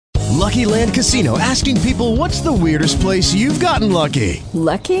Lucky Land Casino, asking people, what's the weirdest place you've gotten lucky?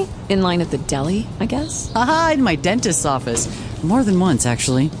 Lucky? In line at the deli, I guess? Aha, in my dentist's office. More than once,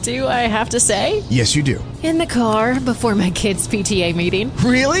 actually. Do I have to say? Yes, you do. In the car before my kids' PTA meeting.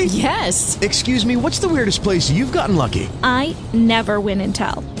 Really? Yes. Excuse me, what's the weirdest place you've gotten lucky? I never win and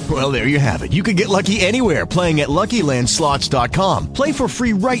tell. Well, there you have it. You can get lucky anywhere, playing at LuckyLandSlots.com. Play for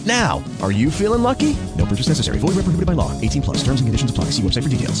free right now. Are you feeling lucky? No purchase necessary. Void where prohibited by law. 18 plus. Terms and conditions apply. See website for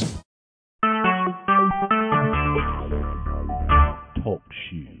details. Talk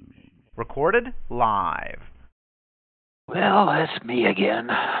shoes. Recorded live. Well, that's me again.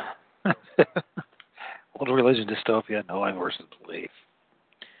 Old religion dystopia, no, I'm worse than belief.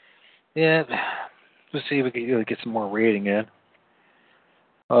 Yeah, let's see if we can get some more reading in.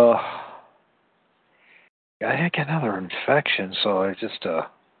 I got another infection, so I just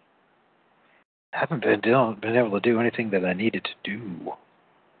haven't been able to do anything that I needed to do.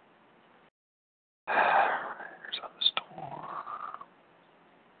 There's on the store.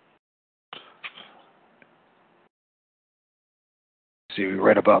 See, we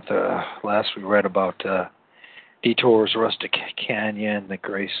read about Detour's Rustic Canyon, the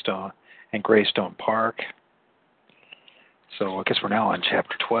Greystone Park. So I guess we're now on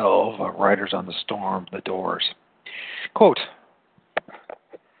chapter 12, Riders on the Storm, The Doors. Quote,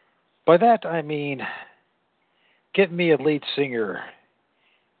 by that I mean, get me a lead singer.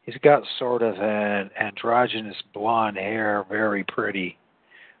 He's got sort of an androgynous blonde hair, very pretty.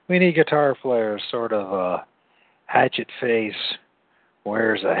 We need guitar players, sort of a hatchet face,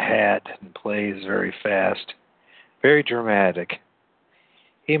 wears a hat and plays very fast. Very dramatic.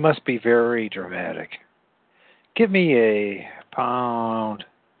 He must be very dramatic. Give me a pound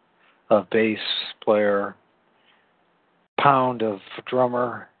of bass player, pound of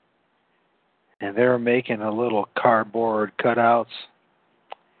drummer, and they're making a little cardboard cutouts.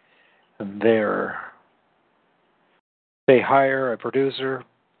 And they hire a producer,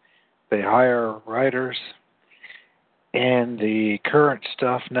 they hire writers, and the current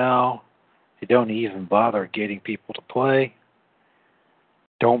stuff now, they don't even bother getting people to play.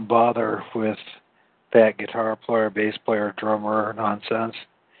 Don't bother with that guitar player, bass player, drummer nonsense.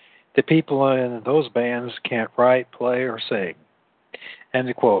 The people in those bands can't write, play, or sing.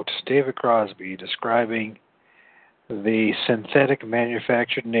 End quote. David Crosby describing the synthetic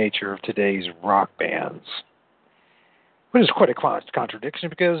manufactured nature of today's rock bands. Which is quite a contradiction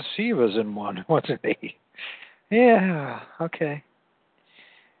because he was in one, wasn't he? Yeah, okay.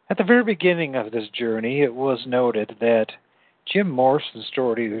 At the very beginning of this journey, it was noted that Jim Morrison's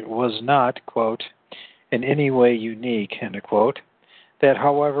story was not, quote, in any way unique, end quote. That,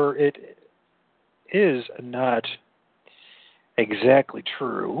 however, it is not exactly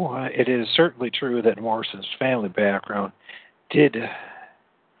true. It is certainly true that Morrison's family background did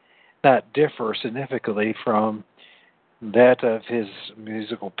not differ significantly from that of his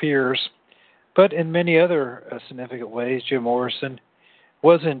musical peers, but in many other significant ways, Jim Morrison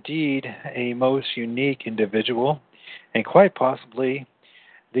was indeed a most unique individual and quite possibly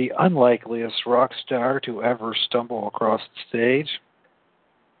the unlikeliest rock star to ever stumble across the stage.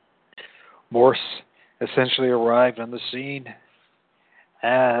 Morse essentially arrived on the scene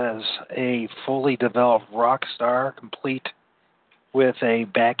as a fully developed rock star, complete with a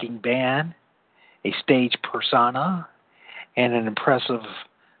backing band, a stage persona, and an impressive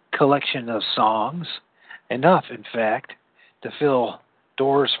collection of songs, enough, in fact, to fill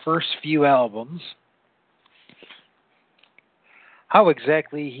Doors' first few albums. How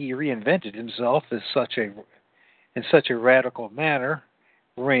exactly he reinvented himself in such a radical manner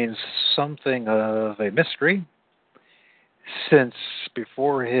remains something of a mystery, since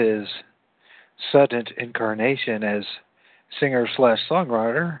before his sudden incarnation as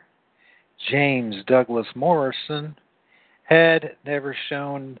singer/songwriter, James Douglas Morrison had never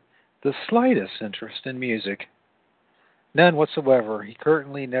shown the slightest interest in music. None whatsoever. He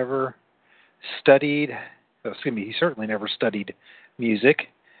certainly never studied music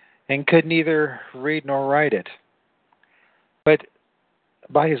and could neither read nor write it. But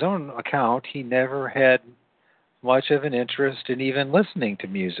by his own account, he never had much of an interest in even listening to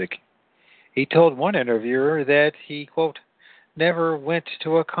music. He told one interviewer that he, quote, never went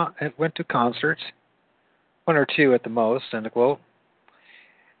to concerts, one or two at the most, end quote,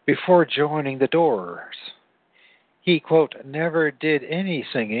 before joining the Doors. He, quote, never did any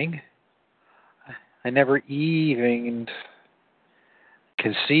singing. I never even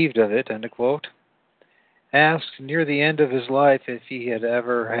conceived of it, end quote. Asked near the end of his life if he had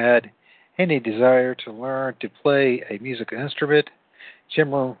ever had any desire to learn to play a musical instrument,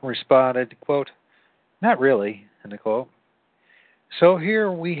 Jim responded, quote, not really, end quote. So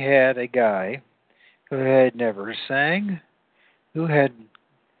here we had a guy who had never sang, who had,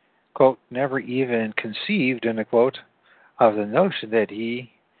 quote, never even conceived, in a quote, of the notion that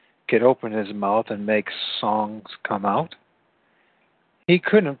he could open his mouth and make songs come out. He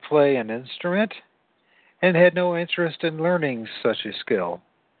couldn't play an instrument and had no interest in learning such a skill,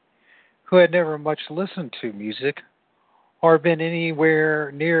 who had never much listened to music or been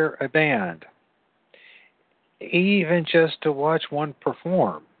anywhere near a band, even just to watch one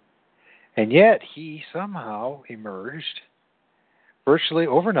perform. And yet he somehow emerged virtually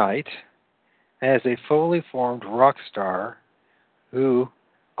overnight as a fully formed rock star who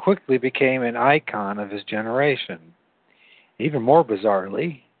quickly became an icon of his generation. Even more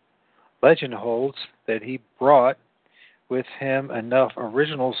bizarrely, legend holds that he brought with him enough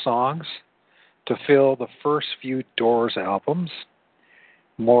original songs to fill the first few Doors albums.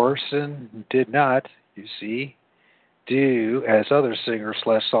 Morrison did not, you see, do as other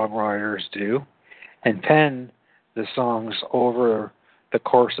singers/songwriters do and pen the songs over the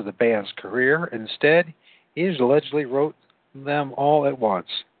course of the band's career. Instead, he allegedly wrote them all at once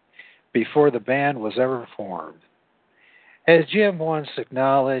before the band was ever formed. As Jim once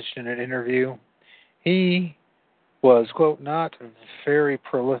acknowledged in an interview, he was, quote, not a very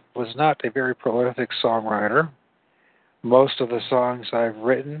prolific songwriter. Most of the songs I've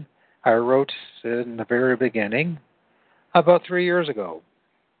written, I wrote in the very beginning, about 3 years ago.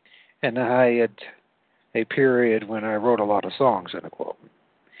 And I had a period when I wrote a lot of songs, end of quote.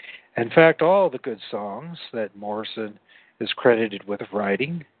 In fact, all the good songs that Morrison is credited with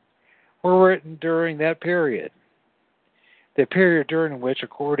writing were written during that period. The period during which,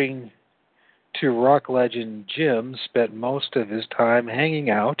 according to rock legend Jim, spent most of his time hanging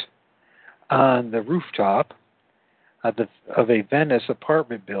out on the rooftop of a Venice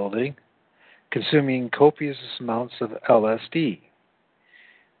apartment building, consuming copious amounts of LSD.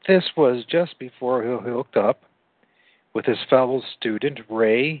 This was just before he hooked up with his fellow student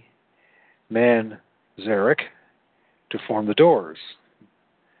Ray Manzarek to form the Doors.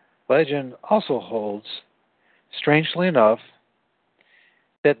 Legend also holds, strangely enough,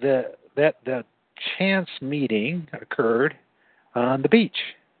 that the chance meeting occurred on the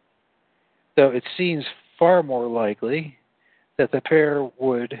beach, though it seems far more likely that the pair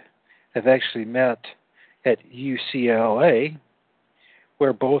would have actually met at UCLA,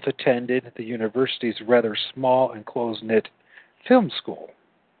 where both attended the university's rather small and close-knit film school.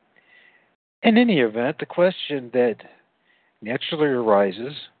 In any event, the question that naturally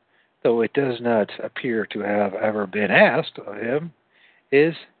arises, though it does not appear to have ever been asked of him,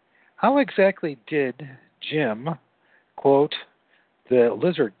 is how exactly did Jim, quote, the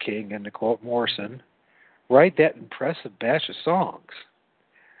Lizard King, end quote, Morrison, write that impressive batch of songs?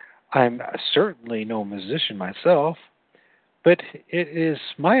 I'm certainly no musician myself, but it is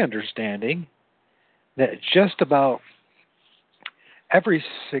my understanding that just about every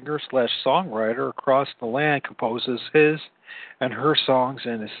singer/songwriter across the land composes his and her songs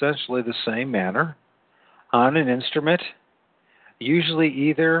in essentially the same manner, on an instrument, usually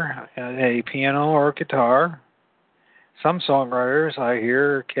either a piano or guitar. Some songwriters, I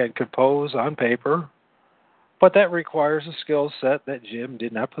hear, can compose on paper, but that requires a skill set that Jim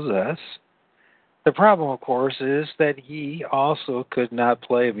did not possess. The problem, of course, is that he also could not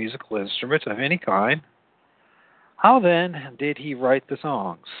play a musical instrument of any kind. How then did he write the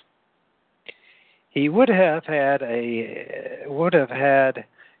songs? He would have had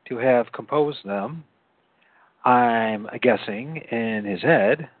to have composed them, I'm guessing, in his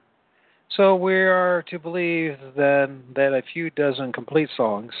head. So we are to believe then that a few dozen complete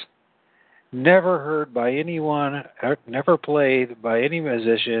songs, never heard by anyone, never played by any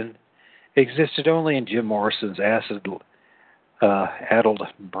musician, existed only in Jim Morrison's addled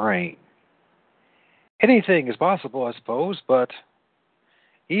brain. Anything is possible, I suppose, but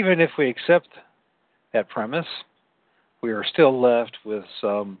even if we accept that premise, we are still left with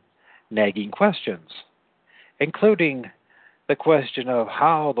some nagging questions, including the question of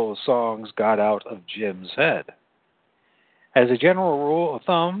how those songs got out of Jim's head. As a general rule of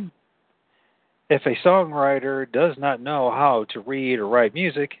thumb, if a songwriter does not know how to read or write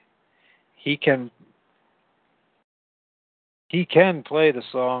music, he can play the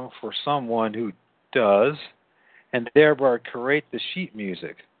song for someone who does, and thereby create the sheet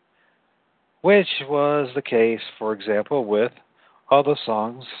music, which was the case, for example, with all the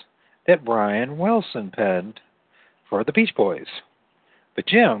songs that Brian Wilson penned for the Beach Boys. But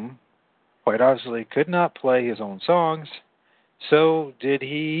Jim, quite obviously, could not play his own songs, so did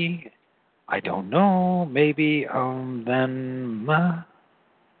he? I don't know, maybe then...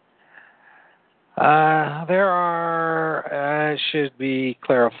 There are, should be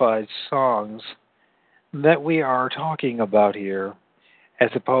clarified, songs that we are talking about here, as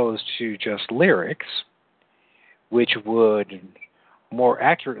opposed to just lyrics, which would more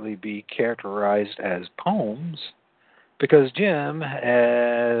accurately be characterized as poems, because Jim,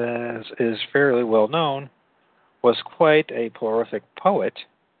 as is fairly well known, was quite a prolific poet,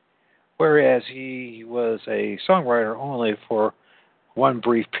 whereas he was a songwriter only for one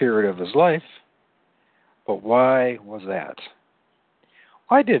brief period of his life. But why was that?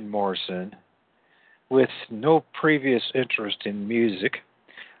 Why did Morrison, with no previous interest in music,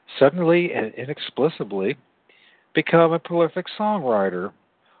 suddenly and inexplicably become a prolific songwriter,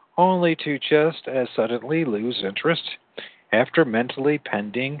 only to just as suddenly lose interest after mentally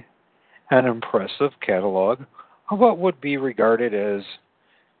penning an impressive catalog of what would be regarded as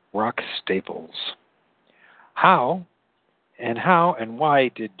rock staples? How and why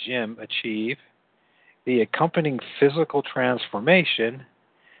did Jim achieve the accompanying physical transformation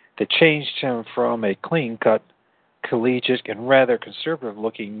that changed him from a clean-cut, collegiate, and rather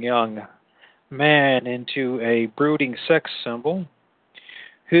conservative-looking young man into a brooding sex symbol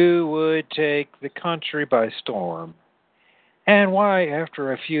who would take the country by storm? And why,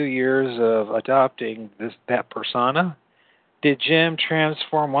 after a few years of adopting that persona, did Jim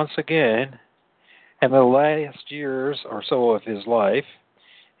transform once again, in the last years or so of his life,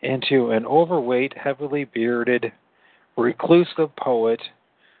 into an overweight, heavily bearded, reclusive poet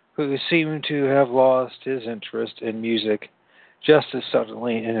who seemed to have lost his interest in music just as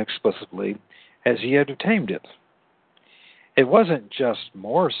suddenly and inexplicably as he had tamed it? It wasn't just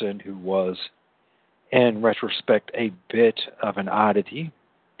Morrison who was, in retrospect, a bit of an oddity.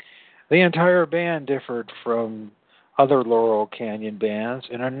 The entire band differed from other Laurel Canyon bands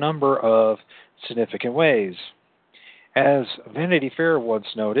in a number of significant ways. As Vanity Fair once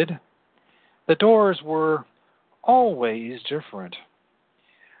noted, the Doors were always different.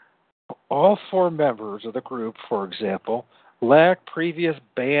 All four members of the group, for example, lacked previous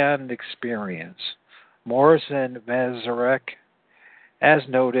band experience. Morris and Mazurek, as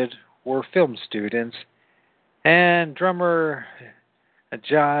noted, were film students, and drummer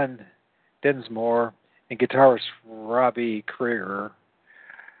John Densmore and guitarist Robbie Krieger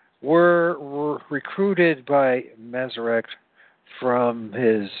were recruited by Mazurek from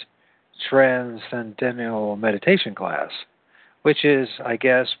his Transcendental Meditation class, which is, I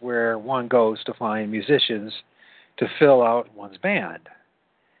guess, where one goes to find musicians to fill out one's band.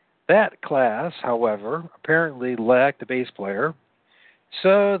 That class, however, apparently lacked a bass player,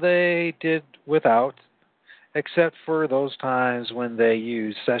 so they did without, except for those times when they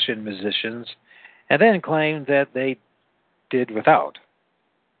used session musicians, and then claimed that they did without.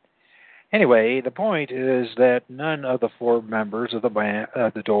 Anyway, the point is that none of the four members of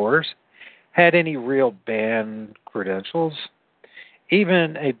the Doors had any real band credentials.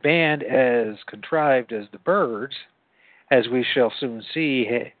 Even a band as contrived as the Byrds, as we shall soon see,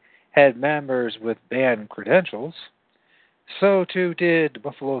 had members with band credentials. So too did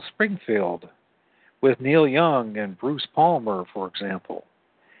Buffalo Springfield, with Neil Young and Bruce Palmer, for example,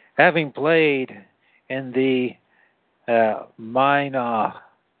 having played in the Mina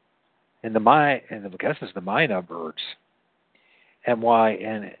Birds,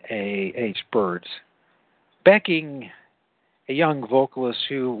 MYNAH Birds, backing a young vocalist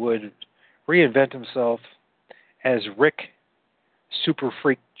who would reinvent himself as Rick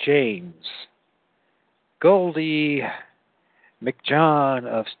Superfreak James. Goldie McJohn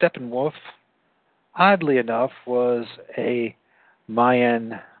of Steppenwolf, oddly enough, was a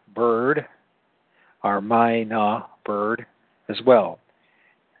Mayan bird, or Mina bird, as well.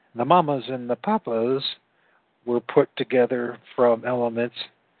 The Mamas and the Papas were put together from elements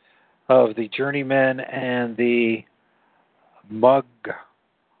of the Journeymen and the Mugwumps,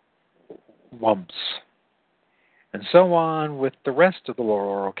 and so on with the rest of the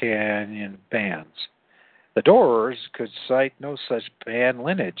Laurel Canyon bands. The Doors could cite no such band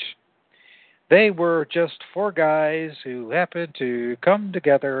lineage. They were just four guys who happened to come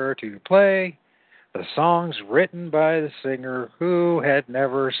together to play the songs written by the singer who had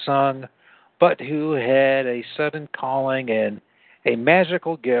never sung, but who had a sudden calling and a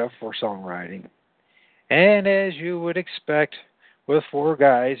magical gift for songwriting. And as you would expect with four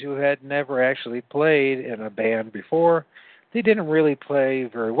guys who had never actually played in a band before, they didn't really play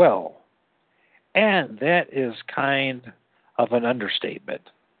very well. And that is kind of an understatement.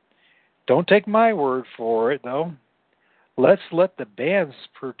 Don't take my word for it, though. Let's let the band's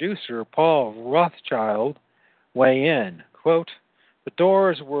producer, Paul Rothchild, weigh in. Quote, "The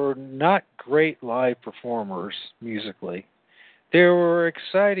Doors were not great live performers musically. They were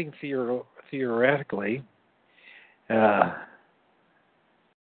exciting theoretically, I'm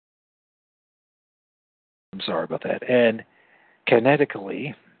sorry about that, and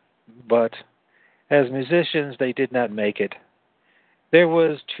kinetically, but as musicians, they did not make it. There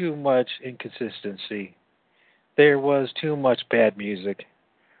was too much inconsistency. There was too much bad music.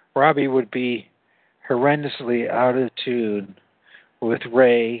 Robbie would be horrendously out of tune with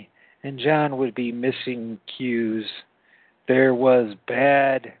Ray, and John would be missing cues. There was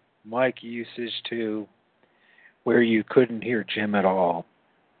bad mic usage, too, where you couldn't hear Jim at all.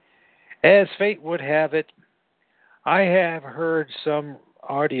 As fate would have it, I have heard some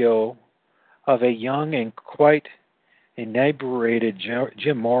audio of a young and quite inebriated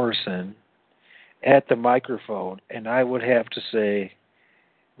Jim Morrison at the microphone, and I would have to say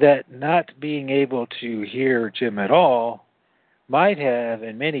that not being able to hear Jim at all might have,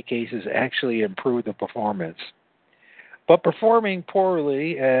 in many cases, actually improved the performance. But performing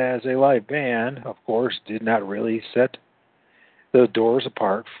poorly as a live band, of course, did not really set the Doors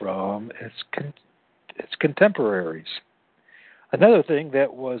apart from its contemporaries. Another thing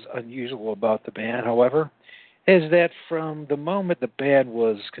that was unusual about the band, however, is that from the moment the band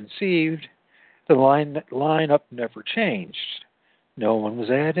was conceived, the lineup never changed. No one was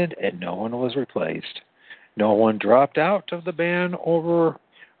added and no one was replaced. No one dropped out of the band over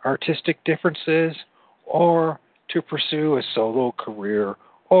artistic differences or to pursue a solo career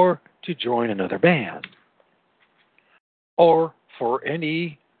or to join another band or for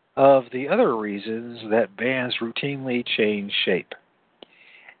any of the other reasons that bands routinely change shape.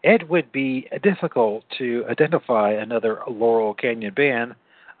 It would be difficult to identify another Laurel Canyon band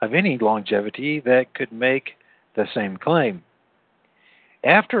of any longevity that could make the same claim.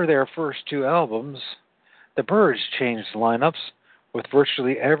 After their first two albums, the Byrds changed lineups with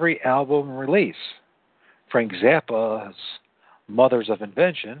virtually every album release. Frank Zappa's Mothers of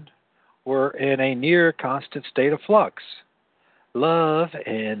Invention were in a near constant state of flux. Love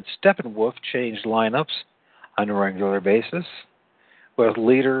and Steppenwolf changed lineups on a regular basis, with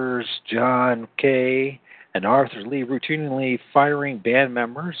leaders John Kay and Arthur Lee routinely firing band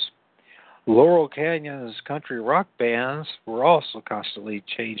members. Laurel Canyon's country rock bands were also constantly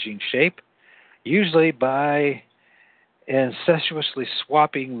changing shape, usually by incestuously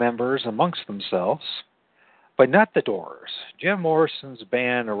swapping members amongst themselves, but not the Doors. Jim Morrison's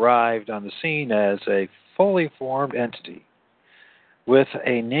band arrived on the scene as a fully formed entity, with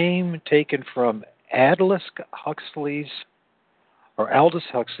a name taken from Aldous Huxley's,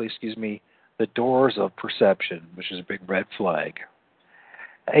 The Doors of Perception, which is a big red flag.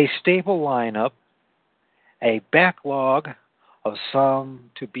 A stable lineup, a backlog of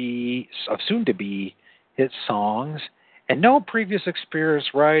soon-to-be hit songs, and no previous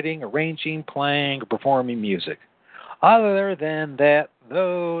experience writing, arranging, playing, or performing music. Other than that,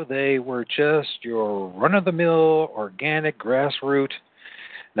 though, they were just your run-of-the-mill, organic, grassroots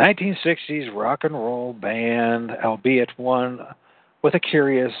 1960s rock and roll band, albeit one with a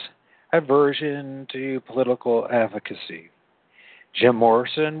curious aversion to political advocacy. Jim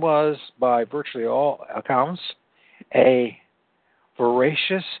Morrison was, by virtually all accounts, a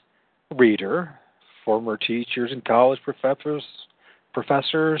voracious reader. Former teachers and college professors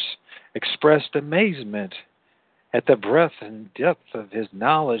expressed amazement at the breadth and depth of his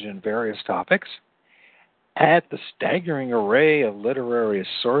knowledge in various topics, at the staggering array of literary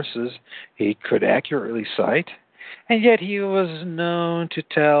sources he could accurately cite, and yet he was known to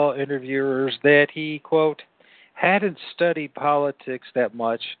tell interviewers that he, quote, hadn't studied politics that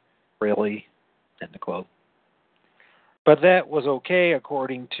much, really, end quote. But that was okay,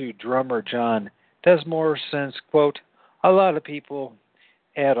 according to drummer John Desmore, since, quote, a lot of people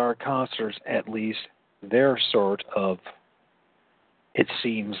at our concerts, at least, they're sort of, it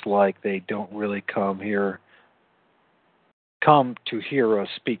seems like they don't really come to hear us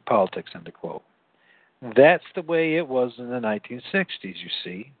speak politics, end quote. That's the way it was in the 1960s, you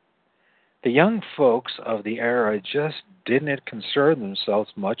see. The young folks of the era just didn't concern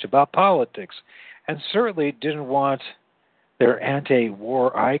themselves much about politics, and certainly didn't want their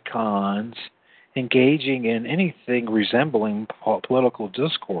anti-war icons engaging in anything resembling political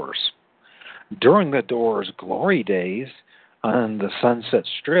discourse. During the Doors' glory days on the Sunset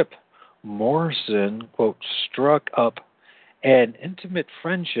Strip, Morrison, quote, struck up an intimate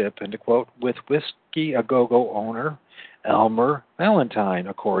friendship, end quote, with Whiskey A Go-Go owner Elmer Valentine,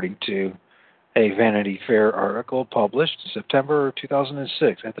 according to a Vanity Fair article published in September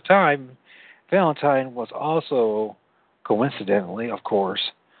 2006. At the time, Valentine was also, coincidentally, of course,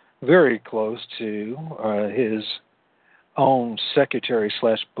 very close to his own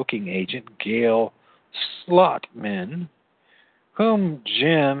secretary/booking agent, Gail Slotman, whom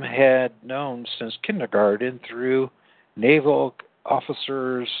Jim had known since kindergarten through naval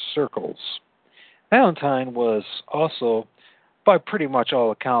officers' circles. Valentine was also, by pretty much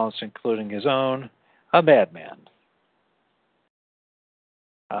all accounts, including his own, a madman.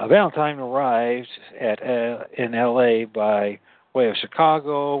 Valentine arrived in L.A. by way of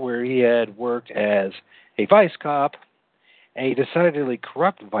Chicago, where he had worked as a vice cop, a decidedly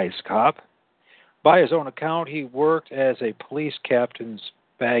corrupt vice cop. By his own account, he worked as a police captain's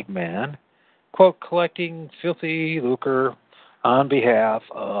bagman, quote, collecting filthy lucre on behalf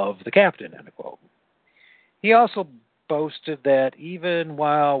of the captain, end quote. He also boasted that even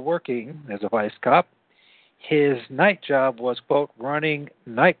while working as a vice cop, his night job was, quote, running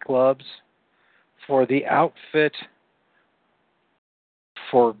nightclubs for the outfit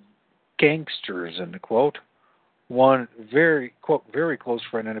for gangsters, end quote. One very, quote, very close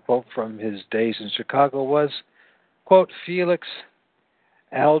friend, end quote, from his days in Chicago was, quote, Felix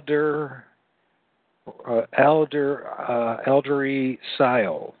Aldery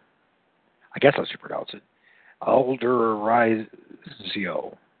Sio. I guess that's how you pronounce it.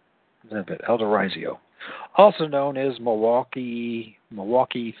 Alderizio. Also known as Milwaukee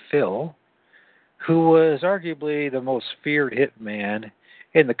Phil, who was arguably the most feared hitman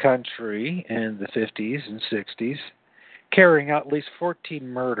in the country in the 50s and 60s, carrying out at least 14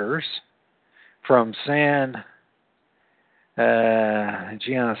 murders from San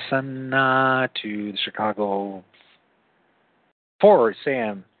Giancana to the Chicago for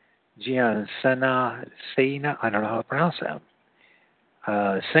Sam Giancana, I don't know how to pronounce that.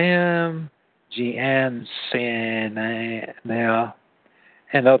 Sam Giancana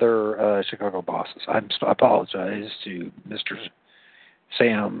and other Chicago bosses. I apologize to Mr.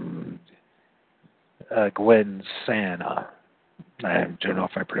 Sam Gwen Sana. I don't know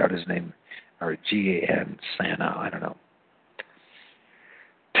if I pronounced his name, or G-A-N Sana, I don't know.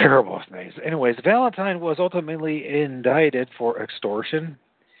 Terrible names. Anyways, Valentine was ultimately indicted for extortion,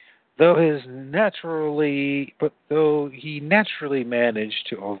 though he naturally managed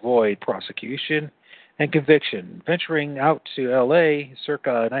to avoid prosecution and conviction. Venturing out to L.A.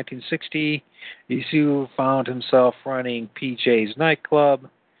 circa 1960, he soon found himself running PJ's nightclub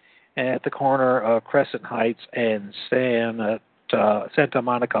at the corner of Crescent Heights and Santa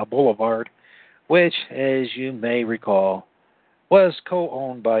Monica Boulevard, which, as you may recall, was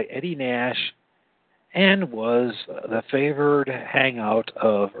co-owned by Eddie Nash and was the favored hangout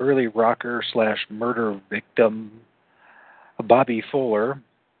of early rocker/murder victim Bobby Fuller.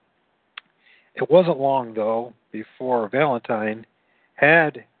 It wasn't long, though, before Valentine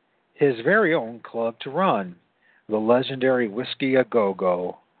had his very own club to run, the legendary Whiskey A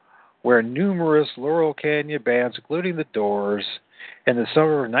Go-Go, where numerous Laurel Canyon bands, including the Doors, in the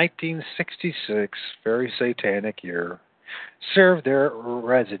summer of 1966, very satanic year, served their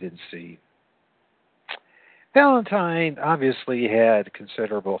residency. Valentine obviously had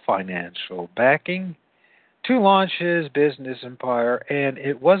considerable financial backing to launch his business empire, and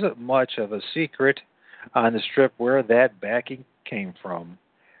it wasn't much of a secret on the Strip where that backing came from.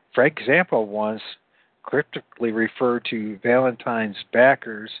 Frank Zappa once cryptically referred to Valentine's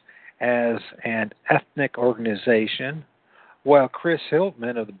backers as an ethnic organization, while Chris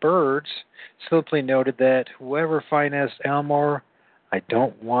Hiltman of the Byrds simply noted that whoever financed Elmore, I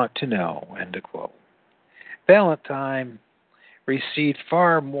don't want to know, end quote. Valentine received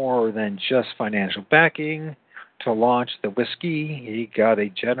far more than just financial backing to launch the whiskey. He got a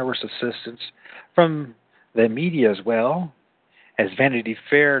generous assistance from the media as well. As Vanity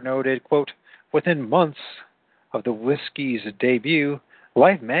Fair noted, quote, within months of the whiskey's debut,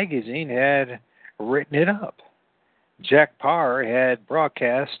 Life magazine had written it up. Jack Parr had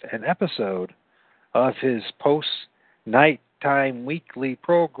broadcast an episode of his post-nighttime weekly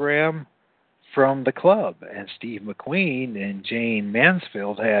program from the club, and Steve McQueen and Jane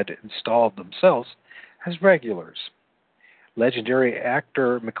Mansfield had installed themselves as regulars. Legendary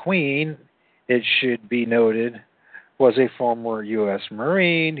actor McQueen, it should be noted, was a former U.S.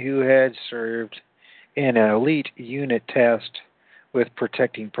 Marine who had served in an elite unit tasked with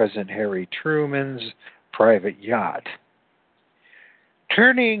protecting President Harry Truman's private yacht.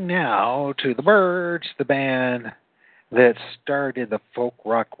 Turning now to the Byrds, the band that started the folk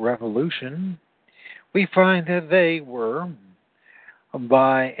rock revolution, we find that they were,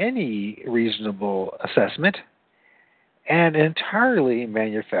 by any reasonable assessment, an entirely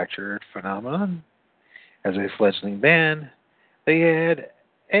manufactured phenomenon. As a fledgling band, they had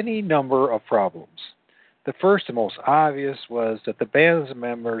any number of problems. The first and most obvious was that the band's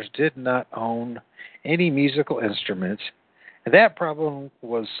members did not own any musical instruments, and that problem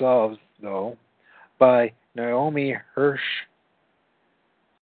was solved, though, by Naomi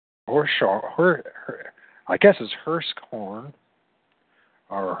I guess it's Hirschhorn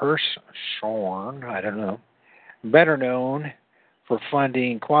or Hirschhorn, I don't know, better known for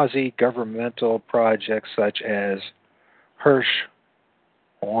funding quasi-governmental projects such as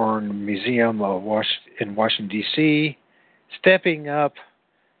Hirschhorn Museum in Washington, D.C., stepping up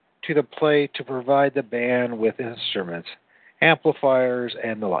to the plate to provide the band with instruments, amplifiers,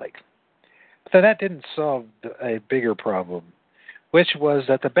 and the like. But that didn't solve a bigger problem, which was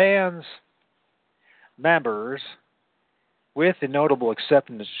that the band's members, with the notable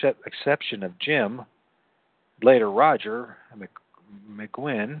exception of Jim, later Roger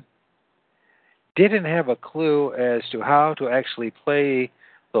McGuinn, didn't have a clue as to how to actually play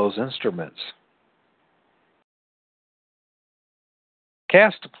those instruments.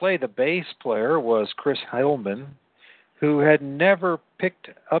 Cast to play the bass player was Chris Hillman, who had never picked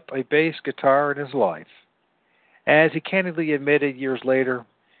up a bass guitar in his life. As he candidly admitted years later,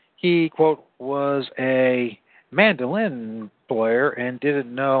 he, quote, was a mandolin player and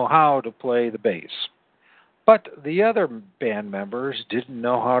didn't know how to play the bass. But the other band members didn't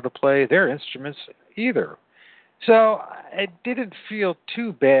know how to play their instruments either. So I didn't feel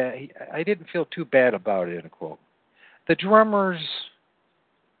too bad. I didn't feel too bad about it, end quote. On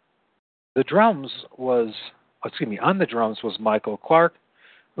the drums was Michael Clark,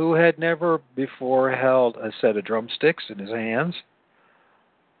 who had never before held a set of drumsticks in his hands,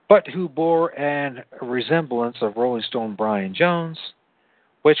 but who bore a resemblance of Rolling Stone Brian Jones,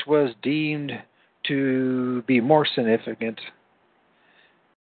 which was deemed to be more significance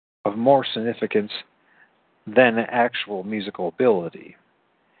than actual musical ability.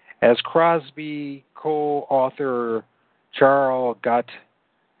 As Crosby co-author Charles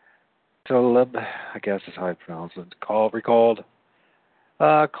Gottlieb, I guess is how I pronounce it, recalled,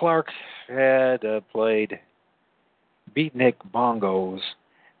 Clark had played beatnik bongos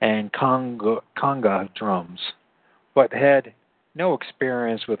and conga drums, but had no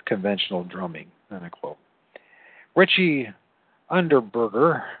experience with conventional drumming, unquote. Richie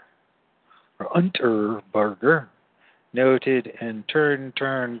Unterberger noted in Turn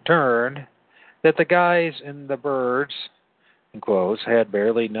that the guys in the Byrds, in quotes, had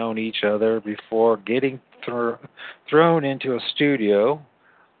barely known each other before getting thrown into a studio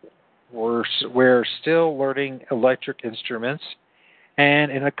were still learning electric instruments,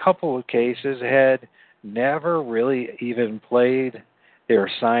 and in a couple of cases had never really even played their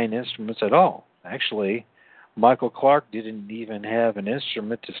assigned instruments at all. Actually, Michael Clark didn't even have an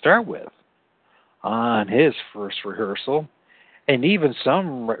instrument to start with on his first rehearsal, and even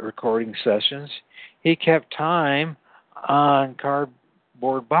some recording sessions, he kept time on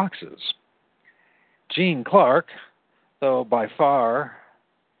cardboard boxes. Gene Clark, though by far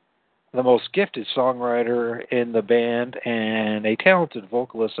the most gifted songwriter in the band and a talented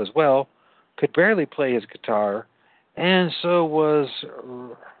vocalist as well, could barely play his guitar, and so was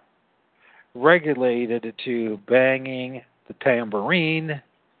regulated to banging the tambourine,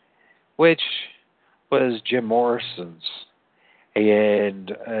 which was Jim Morrison's,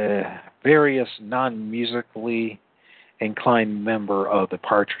 and various non-musically inclined member of the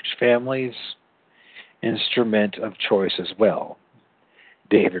Partridge Family's instrument of choice as well.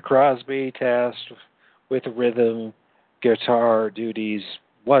 David Crosby, tasked with rhythm guitar duties,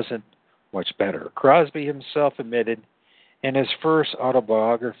 wasn't much better. Crosby himself admitted in his first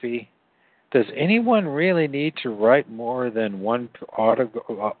autobiography, "Does anyone really need to write more than one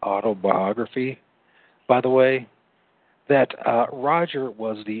autobiography, by the way?" that Roger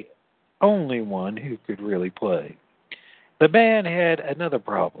was the only one who could really play. The band had another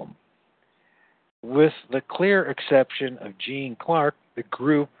problem. With the clear exception of Gene Clark, the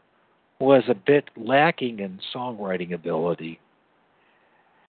group was a bit lacking in songwriting ability.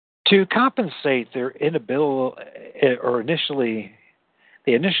 To compensate their inability,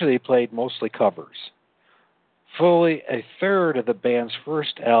 they initially played mostly covers. Fully a third of the band's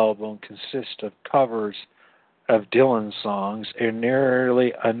first album consists of covers of Dylan songs, and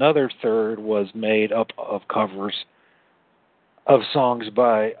nearly another third was made up of covers of songs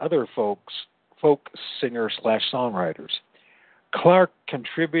by other folk singer/songwriters. Clark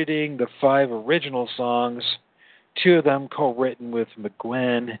contributing the 5 original songs, 2 of them co-written with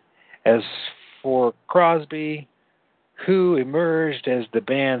McGuinn. As for Crosby, who emerged as the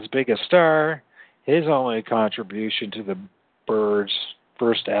band's biggest star, his only contribution to the Byrds'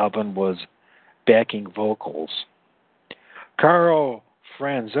 first album was backing vocals. Carl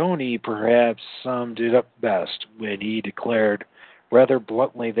Franzoni perhaps summed it up best when he declared rather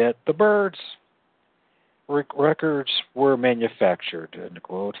bluntly that the Byrds' records were manufactured, end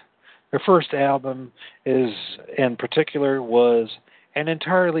quote. Their first album in particular was an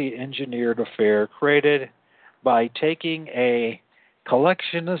entirely engineered affair created by taking a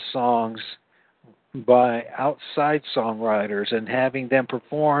collection of songs by outside songwriters and having them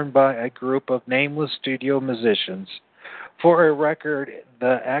performed by a group of nameless studio musicians. For a record,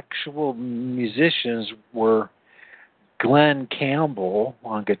 the actual musicians were Glenn Campbell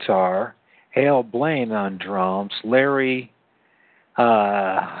on guitar, Hale Blaine on drums, Larry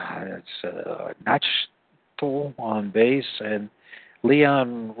Nachtel on bass, and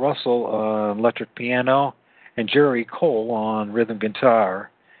Leon Russell on electric piano, and Jerry Cole on rhythm guitar,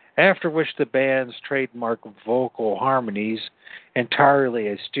 after which the band's trademark vocal harmonies, entirely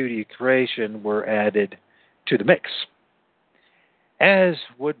a studio creation, were added to the mix. As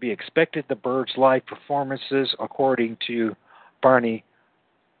would be expected, the Byrds' live performances, according to Barney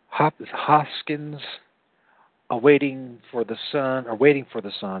Hoskins, Waiting for the Sun,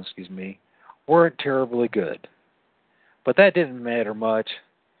 weren't terribly good. But that didn't matter much.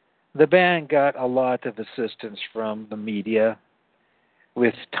 The band got a lot of assistance from the media,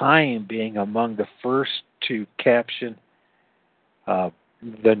 with Time being among the first to caption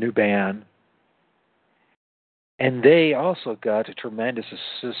the new band. And they also got a tremendous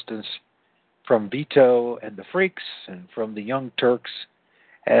assistance from Vito and the Freaks and from the Young Turks,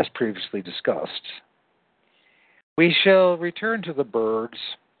 as previously discussed. We shall return to the Byrds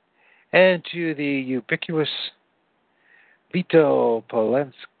and to the ubiquitous Vito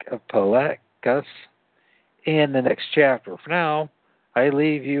Palakas in the next chapter. For now, I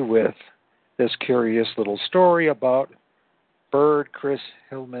leave you with this curious little story about Byrd Chris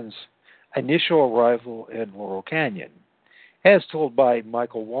Hillman's initial arrival in Laurel Canyon, as told by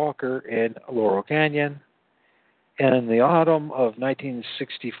Michael Walker in Laurel Canyon. In the autumn of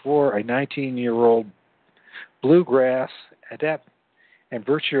 1964, a 19-year-old bluegrass adept and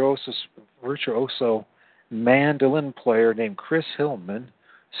virtuoso mandolin player named Chris Hillman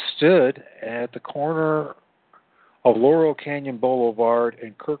stood at the corner of Laurel Canyon Boulevard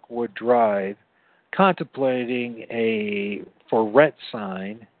and Kirkwood Drive, contemplating a for rent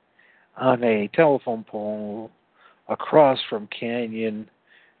sign on a telephone pole across from Canyon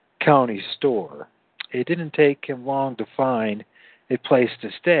County Store. It didn't take him long to find a place to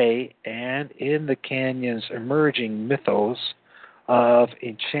stay, and in the canyon's emerging mythos of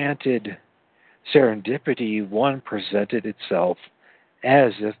enchanted serendipity, one presented itself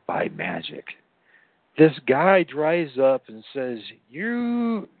as if by magic. This guy drives up and says,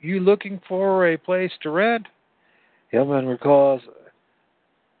 You looking for a place to rent? Hillman recalls,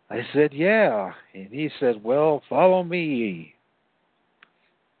 I said, yeah. And he said, well, follow me.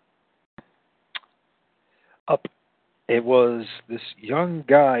 Up. It was this young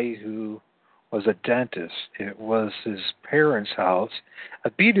guy who was a dentist. It was his parents' house,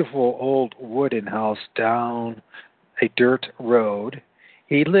 a beautiful old wooden house down a dirt road.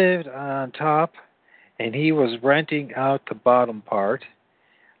 He lived on top, and he was renting out the bottom part.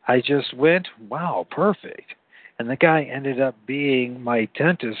 I just went, wow, perfect. And the guy ended up being my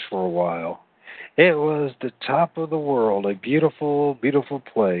dentist for a while. It was the top of the world, a beautiful, beautiful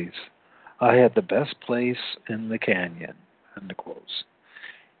place. I had the best place in the canyon, end the quotes.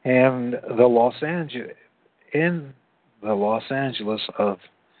 And in the Los Angeles of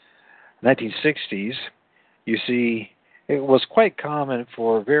 1960s, you see, it was quite common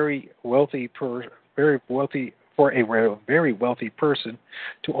for a very wealthy person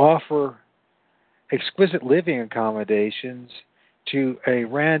to offer exquisite living accommodations to a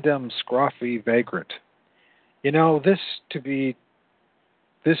random scruffy vagrant. You know, this to be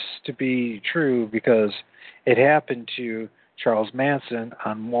true because it happened to Charles Manson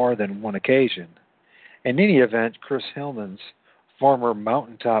on more than one occasion. In any event, Chris Hillman's former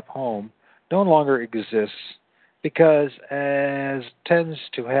mountaintop home no longer exists because, as tends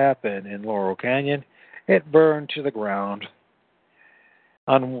to happen in Laurel Canyon, it burned to the ground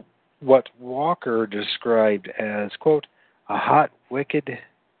on what Walker described as, quote, a hot, witchy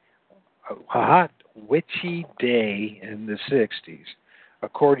day in the 60s.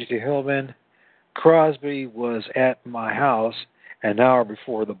 According to Hillman, Crosby was at my house an hour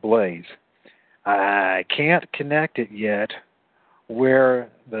before the blaze. I can't connect it yet where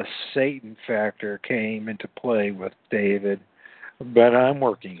the Satan factor came into play with David, but I'm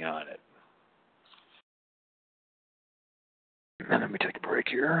working on it. Now let me take a break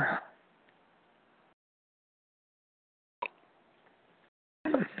here.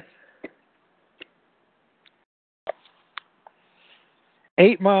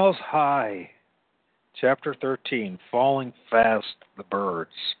 8 Miles High, Chapter 13, Falling Fast, the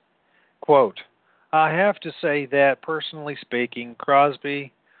Byrds. Quote, I have to say that, personally speaking,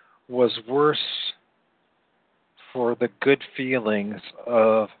 Crosby was worse for the good feelings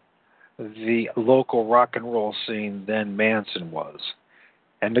of the local rock and roll scene than Manson was.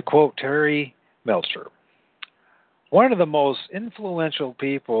 And to quote Terry Melcher, one of the most influential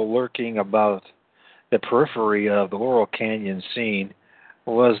people lurking about the periphery of the Laurel Canyon scene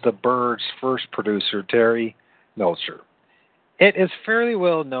was the Byrds' first producer, Terry Melcher. It is fairly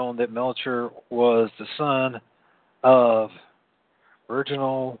well known that Melcher was the son of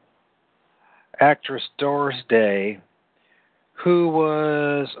original actress Doris Day, who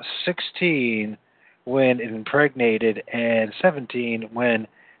was 16 when impregnated and 17 when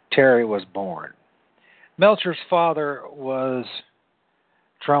Terry was born. Melcher's father was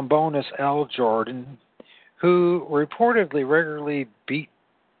trombonist Al Jordan, who reportedly regularly beat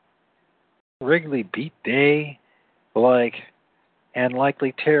Day, and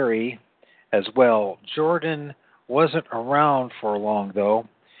likely Terry as well. Jordan wasn't around for long, though.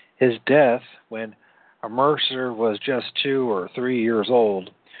 His death, when Mercer was just 2 or 3 years old,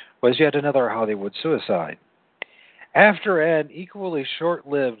 was yet another Hollywood suicide. After an equally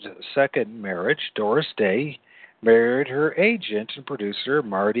short-lived second marriage, Doris Day married her agent and producer,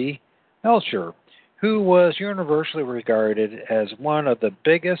 Marty Melcher, who was universally regarded as one of the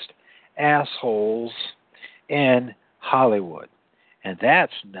biggest assholes in Hollywood. And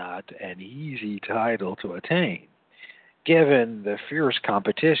that's not an easy title to attain. Given the fierce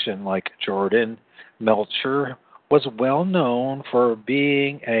competition like Jordan, Melcher was well known for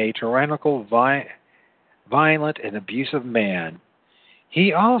being a tyrannical, violent, and abusive man.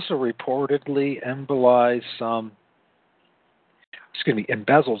 He also reportedly embezzled some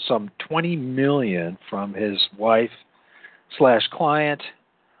 $20 million from his wife/client.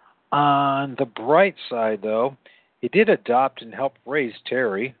 On the bright side, though, he did adopt and help raise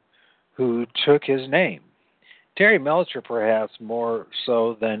Terry, who took his name. Terry Melcher, perhaps more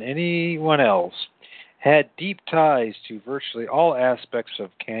so than anyone else, had deep ties to virtually all aspects of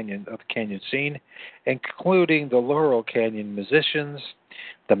the Canyon scene, including the Laurel Canyon musicians,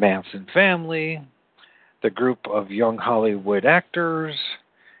 the Manson family, the group of young Hollywood actors,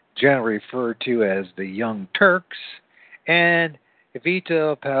 generally referred to as the Young Turks, and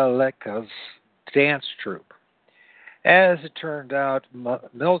Vito Paleka's dance troupe. As it turned out,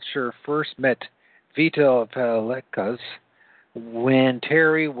 Melcher first met Vito Paleka's when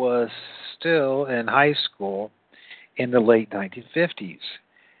Terry was still in high school in the late 1950s.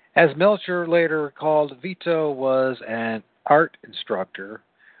 As Melcher later recalled, Vito was an art instructor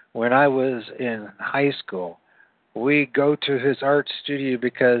when I was in high school. We go to his art studio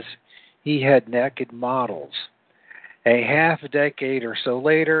because he had naked models. A half a decade or so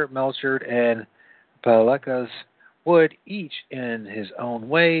later, Melcher and Palekas would each in his own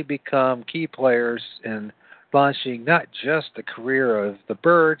way become key players in launching not just the career of the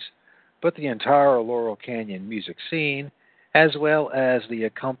Byrds, but the entire Laurel Canyon music scene, as well as the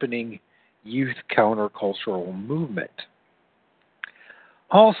accompanying youth countercultural movement.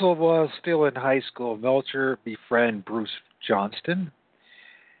 Also, while still in high school, Melcher befriended Bruce Johnston,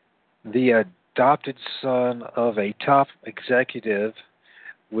 the adopted son of a top executive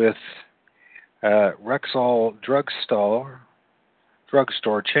with Rexall drugstore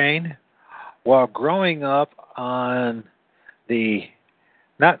chain. While growing up on the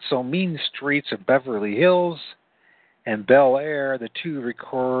not-so-mean streets of Beverly Hills and Bel Air, the two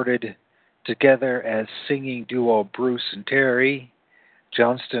recorded together as singing duo Bruce and Terry.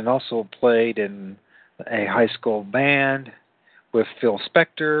 Johnston also played in a high school band with Phil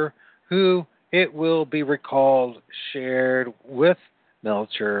Spector, who, it will be recalled, shared with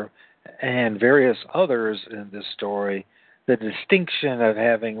Melcher and various others in this story the distinction of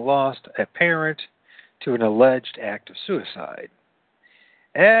having lost a parent to an alleged act of suicide.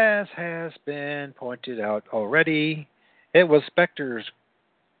 As has been pointed out already, it was Spector's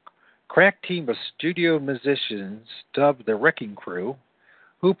crack team of studio musicians, dubbed the Wrecking Crew,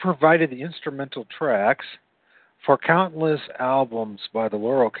 who provided the instrumental tracks for countless albums by the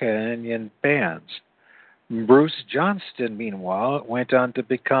Laurel Canyon bands. Bruce Johnston, meanwhile, went on to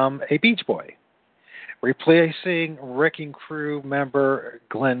become a Beach Boy, replacing Wrecking Crew member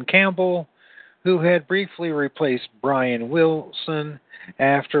Glenn Campbell, who had briefly replaced Brian Wilson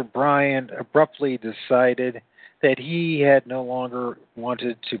after Brian abruptly decided that he had no longer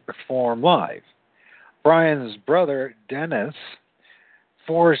wanted to perform live. Brian's brother, Dennis,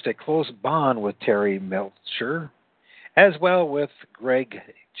 forged a close bond with Terry Melcher, as well with Greg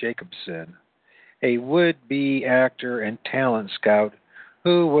Jacobson, a would-be actor and talent scout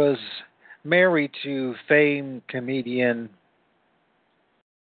who was married to famed comedian...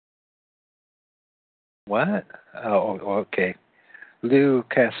 What? Oh, okay. Lou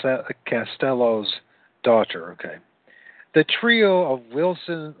Costello's daughter, okay. The trio of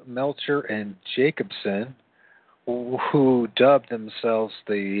Wilson, Melcher, and Jacobson, who dubbed themselves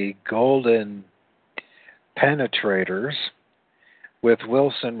the Golden Penetrators, with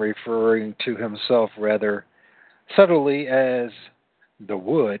Wilson referring to himself rather subtly as the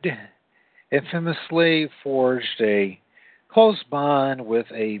Wood, infamously forged a close bond with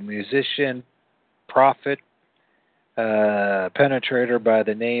a musician, prophet, penetrator by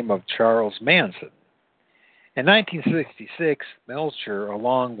the name of Charles Manson. In 1966, Melcher,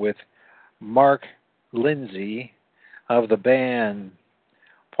 along with Mark Lindsay of the band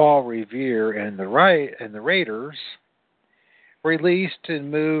Paul Revere and the Raiders, released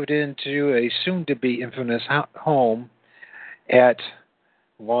and moved into a soon-to-be infamous home at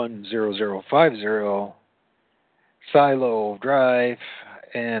 10050 Silo Drive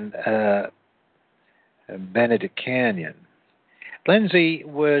and Benedict Canyon. Lindsay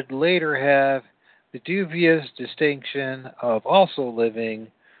would later have the dubious distinction of also living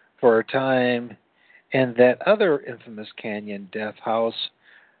for a time in that other infamous Canyon death house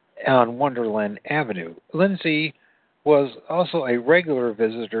on Wonderland Avenue. Lindsay was also a regular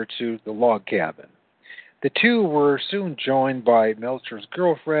visitor to the log cabin. The two were soon joined by Melcher's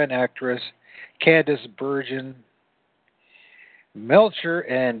girlfriend, actress Candice Bergen. Melcher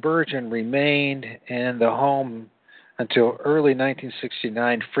and Bergen remained in the home until early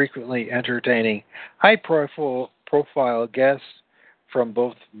 1969, frequently entertaining high-profile guests from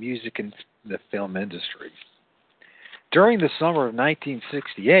both music and the film industry. During the summer of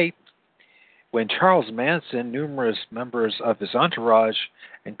 1968, when Charles Manson, numerous members of his entourage,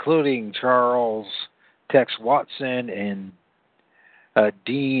 including Charles Tex Watson and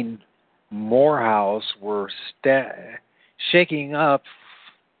Dean Morehouse, were shacking up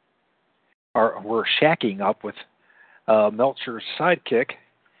with Melcher's sidekick,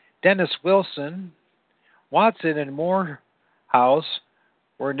 Dennis Wilson, Watson and Morehouse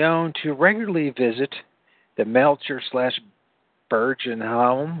were known to regularly visit the Melcher/Bergen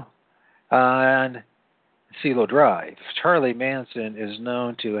home on Silo Drive. Charlie Manson is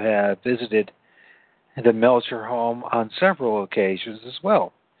known to have visited the Melcher home on several occasions as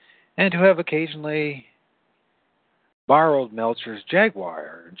well, and to have occasionally borrowed Melcher's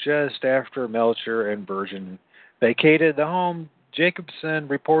Jaguar. Just after Melcher and Bergen vacated the home, Jacobson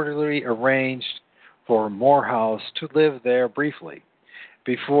reportedly arranged for Morehouse to live there briefly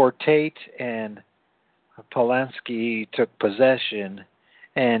before Tate and Polanski took possession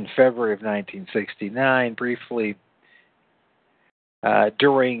in February of 1969, briefly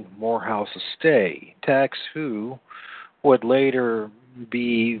during Morehouse's stay. Tex, who would later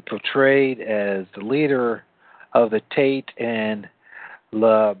be portrayed as the leader of the Tate and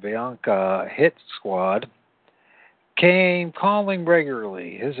La Bianca hit squad, came calling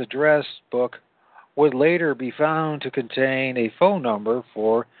regularly. His address book would later be found to contain a phone number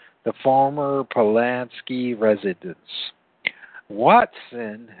for the former Polanski residence.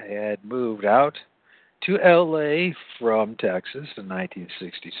 Watson had moved out to L.A. from Texas in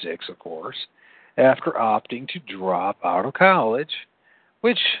 1966, of course, after opting to drop out of college,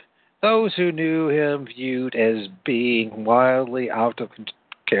 which those who knew him viewed as being wildly out of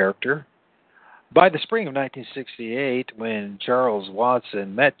character. By the spring of 1968, when Charles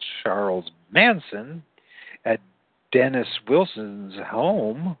Watson met Charles Manson at Dennis Wilson's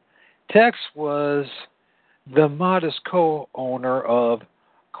home, Tex was the modest co-owner of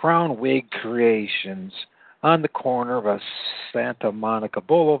Crown Wig Creations on the corner of Santa Monica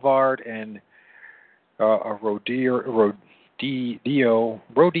Boulevard and Rodeo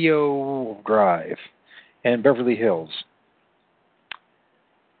Drive in Beverly Hills.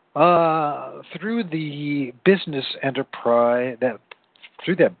 Through that business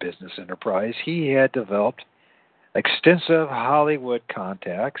enterprise, he had developed extensive Hollywood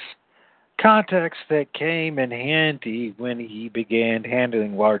contacts that came in handy when he began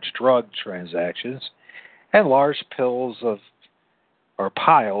handling large drug transactions and large piles of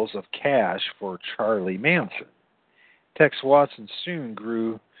cash for Charlie Manson. Tex Watson soon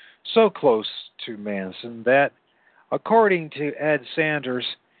grew so close to Manson that, according to Ed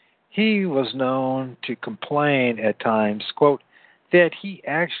Sanders, he was known to complain at times, quote, that he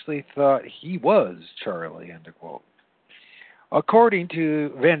actually thought he was Charlie, end quote. According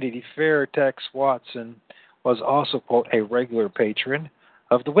to Vanity Fair, Tex Watson was also, quote, a regular patron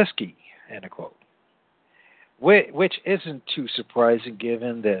of the whiskey, end quote. Which isn't too surprising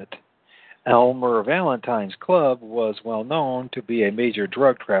given that Elmer Valentine's Club was well known to be a major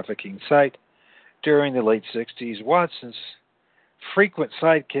drug trafficking site during the late 60s. Watson's frequent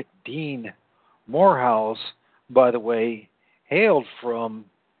sidekick, Dean Morehouse, by the way, hailed from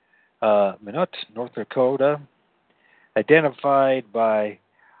Minot, North Dakota, identified by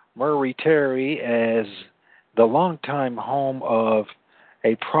Murray Terry as the longtime home of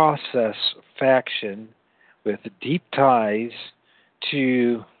a process faction with deep ties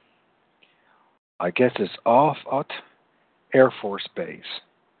to, I guess it's Offutt Air Force Base.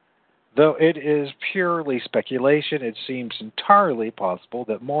 Though it is purely speculation, it seems entirely possible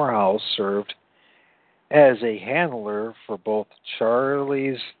that Morehouse served as a handler for both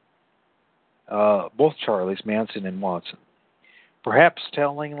Charlie's Manson and Watson. Perhaps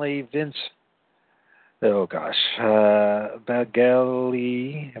tellingly, Vince,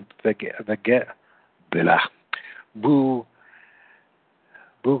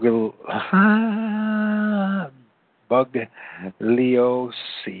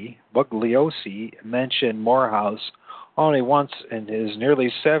 Bugliosi mentioned Morehouse only once in his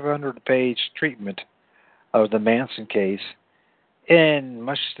nearly 700-page treatment of the Manson case, in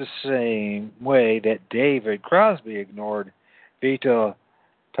much the same way that David Crosby ignored Vito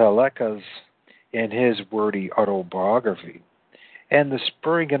Peleca's in his wordy autobiography. In the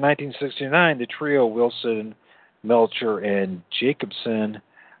spring of 1969, the trio Wilson, Melcher, and Jacobson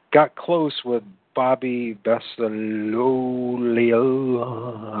got close with Bobby Busoliel,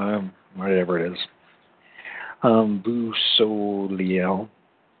 whatever it is, Busoliel,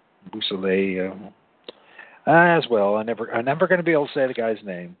 as well. I'm never going to be able to say the guy's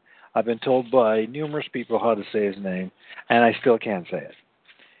name. I've been told by numerous people how to say his name, and I still can't say it.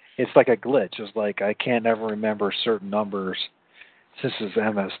 It's like a glitch. It's like I can't ever remember certain numbers. Since this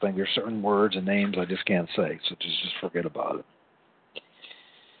MS thing, there's certain words and names I just can't say, so just forget about it.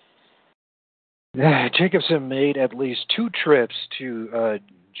 Jacobson made at least 2 trips to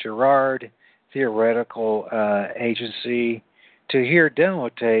Girard Theoretical Agency to hear demo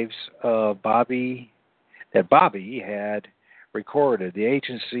tapes of Bobby had recorded. The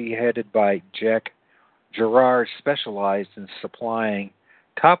agency, headed by Jack Girard, specialized in supplying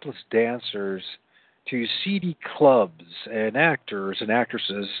topless dancers to seedy clubs and actors and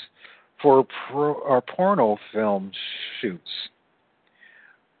actresses for porno film shoots.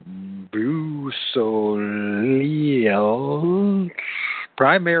 Busoliel's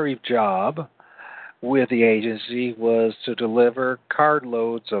primary job with the agency was to deliver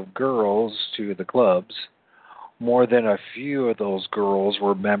carloads of girls to the clubs. More than a few of those girls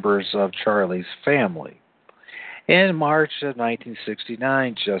were members of Charlie's family. In March of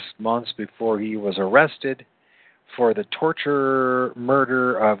 1969, just months before he was arrested for the torture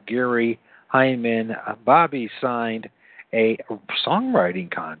murder of Gary Hyman, Bobby signed a songwriting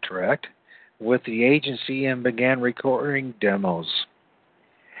contract with the agency and began recording demos.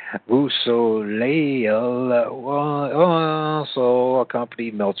 Busoliel also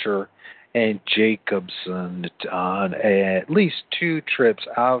accompanied Melcher and Jacobson on at least 2 trips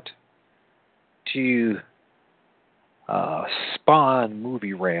out to Spawn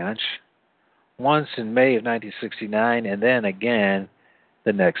Movie Ranch, once in May of 1969 and then again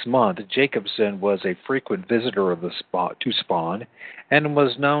the next month. Jacobson was a frequent visitor of to Spawn and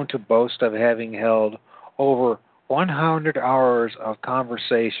was known to boast of having held over 100 hours of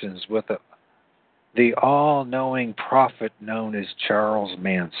conversations with the all-knowing prophet known as Charles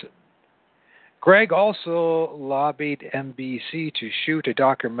Manson. Greg also lobbied NBC to shoot a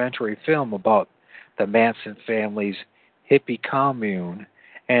documentary film about the Manson family's hippie commune,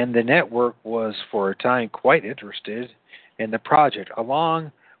 and the network was for a time quite interested in the project.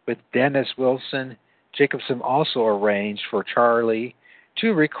 Along with Dennis Wilson, Jacobson also arranged for Charlie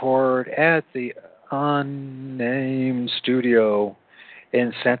to record at the unnamed studio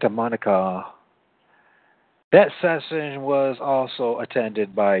in Santa Monica. That session was also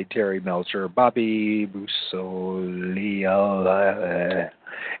attended by Terry Melcher, Bobby Busoliel,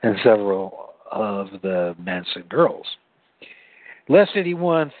 and several of the Manson girls. Lest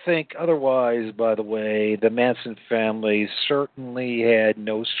anyone think otherwise, by the way, the Manson family certainly had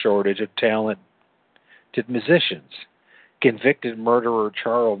no shortage of talented musicians. Convicted murderer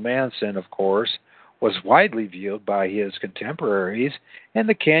Charles Manson, of course, was widely viewed by his contemporaries in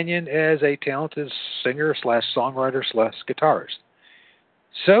the Canyon as a talented singer/songwriter/guitarist.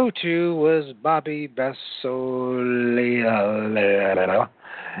 So too was Bobby Busoliel,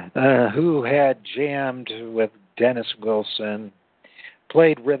 who had jammed with Dennis Wilson,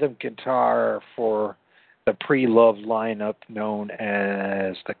 played rhythm guitar for the pre-Love lineup known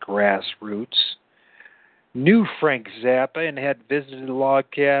as the Grassroots, knew Frank Zappa and had visited Log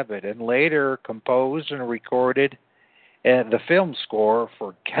Cabin, and later composed and recorded the film score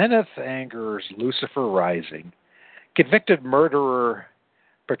for Kenneth Anger's Lucifer Rising. Convicted murderer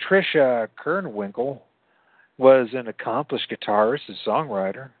Patricia Kernwinkle was an accomplished guitarist and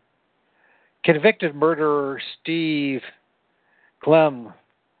songwriter. Convicted murderer Steve Clem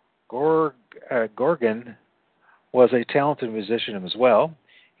Gorgon was a talented musician as well.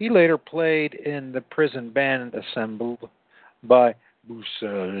 He later played in the prison band assembled by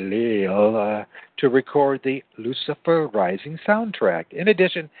Laurel to record the Lucifer Rising soundtrack. In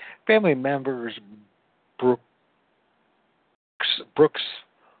addition, family members Brooks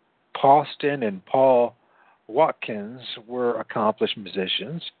Poston and Paul Watkins were accomplished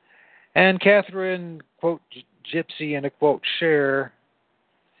musicians, and Catherine, quote, Gypsy, and a quote, Cher,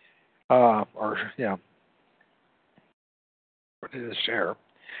 Cher,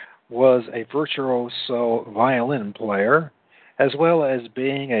 was a virtuoso violin player, as well as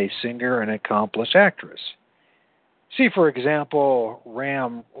being a singer and accomplished actress. See, for example,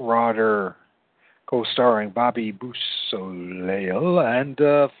 Ram Rodder co-starring Bobby Beausoleil and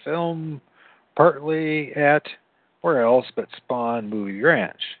a film partly at where else but Spawn Movie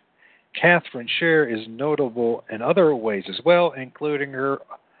Ranch. Catherine Cher is notable in other ways as well, including her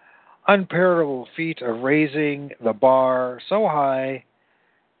unparalleled feat of raising the bar so high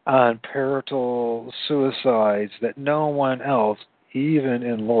on parental suicides that no one else, even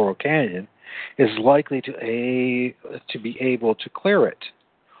in Laurel Canyon, is likely to be able to clear it.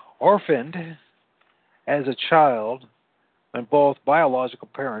 Orphaned as a child, when both biological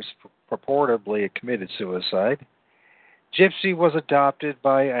parents purportedly committed suicide, Gypsy was adopted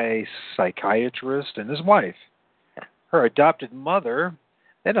by a psychiatrist and his wife. Her adopted mother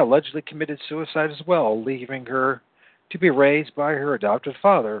then allegedly committed suicide as well, leaving her to be raised by her adopted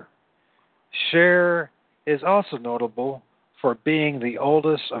father. Cher is also notable for being the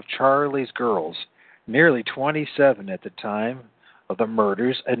oldest of Charlie's girls, nearly 27 at the time of the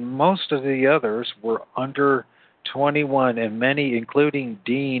murders, and most of the others were under 21, and many, including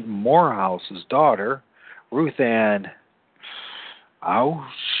Dean Morehouse's daughter, Ruth Ann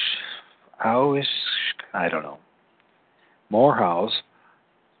Morehouse,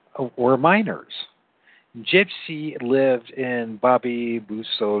 were minors. Gypsy lived in Bobby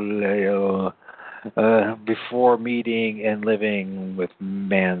Beausoleil before meeting and living with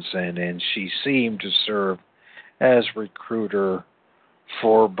Manson, and she seemed to serve as recruiter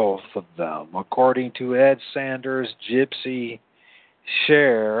for both of them. According to Ed Sanders, Gypsy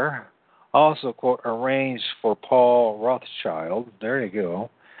Cher also, quote, arranged for Paul Rothschild, there you go,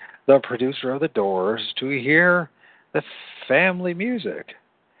 the producer of The Doors, to hear the family music.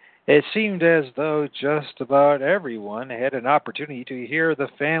 It seemed as though just about everyone had an opportunity to hear the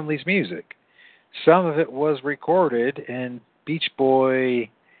family's music. Some of it was recorded in Beach Boy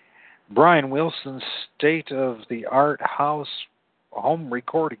Brian Wilson's state-of-the-art house home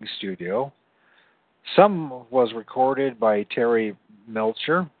recording studio. Some was recorded by Terry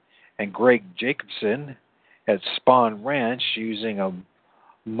Melcher and Greg Jacobson at Spawn Ranch using a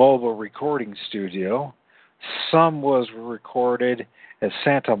mobile recording studio. Some was recorded at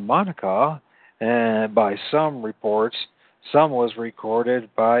Santa Monica, and by some reports, some was recorded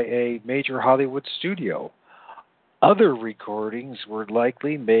by a major Hollywood studio. Other recordings were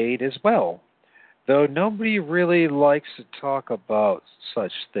likely made as well, though nobody really likes to talk about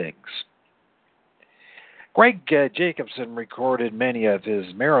such things. Greg Jacobson recorded many of his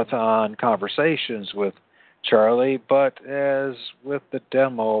marathon conversations with Charlie, but as with the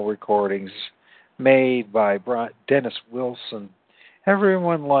demo recordings made by Dennis Wilson,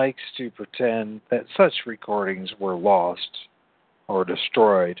 everyone likes to pretend that such recordings were lost or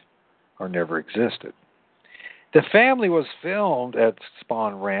destroyed or never existed. The family was filmed at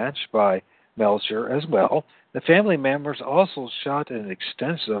Spawn Ranch by Melcher as well. The family members also shot an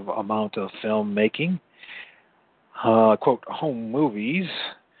extensive amount of filmmaking, quote, home movies,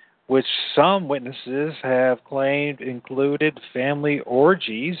 which some witnesses have claimed included family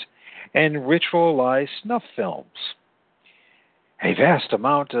orgies and ritualized snuff films. A vast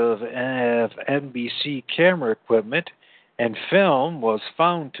amount of NBC camera equipment and film was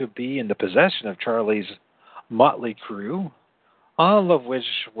found to be in the possession of Charlie's motley crew, all of which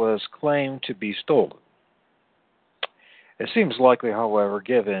was claimed to be stolen. It seems likely, however,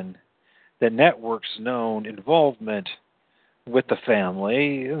 given the network's known involvement with the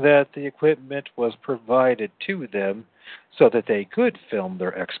family, that the equipment was provided to them so that they could film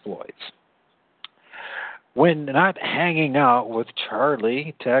their exploits. When not hanging out with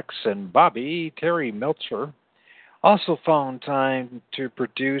Charlie, Tex, and Bobby, Terry Melcher also found time to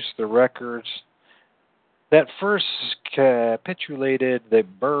produce the records that first capitulated the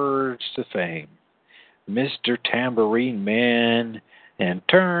Byrds to fame, Mr. Tambourine Man and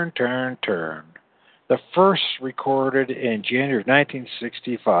Turn, Turn, Turn, the first recorded in January of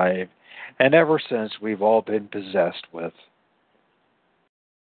 1965, and ever since we've all been possessed with.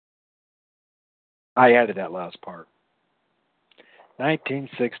 I added that last part.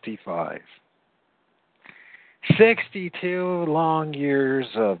 1965. 62 long years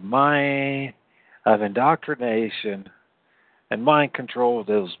of indoctrination and mind control of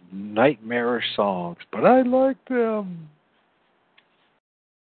those nightmarish songs, but I like them.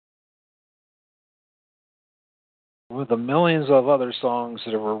 With the millions of other songs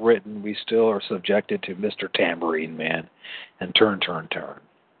that were written, we still are subjected to Mr. Tambourine Man and Turn, Turn, Turn.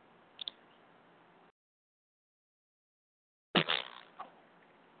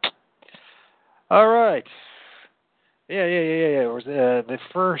 All right. Yeah. It was the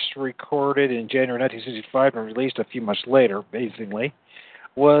first recorded in January 1965 and released a few months later, amazingly,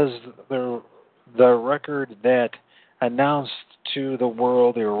 was the record that announced to the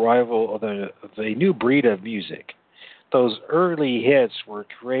world the arrival of a new breed of music. Those early hits were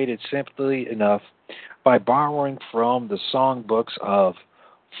created simply enough by borrowing from the songbooks of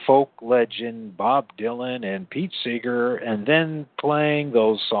folk legend Bob Dylan and Pete Seeger, and then playing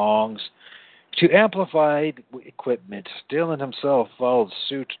those songs to amplified equipment. Dylan himself followed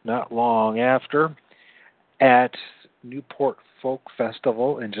suit not long after at Newport Folk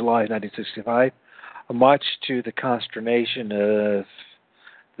Festival in July 1965, much to the consternation of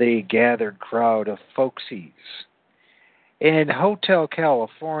the gathered crowd of folksies. In Hotel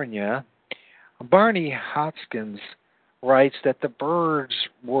California, Barney Hoskins writes that the Byrds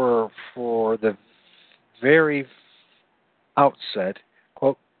were, for the very outset,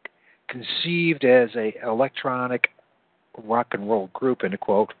 quote, conceived as an electronic rock and roll group, end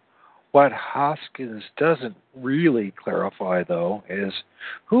quote. What Hoskins doesn't really clarify, though, is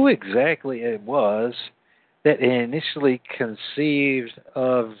who exactly it was that initially conceived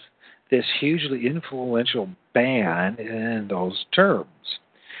of this hugely influential band in those terms.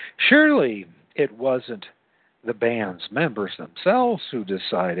 Surely it wasn't the band's members themselves who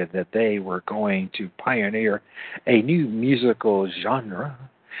decided that they were going to pioneer a new musical genre,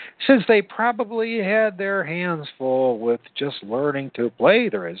 since they probably had their hands full with just learning to play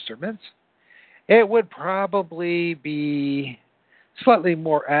their instruments. It would probably be slightly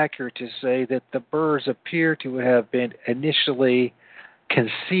more accurate to say that the Byrds appear to have been initially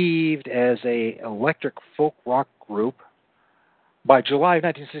conceived as an electric folk rock group. By July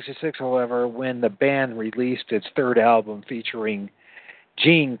 1966, however, when the band released its third album featuring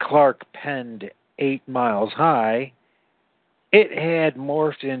Gene Clark penned 8 Miles High, it had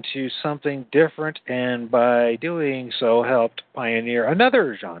morphed into something different, and by doing so helped pioneer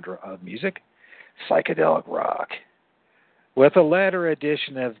another genre of music, psychedelic rock. With the latter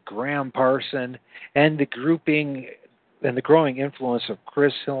addition of Graham Parson and the growing influence of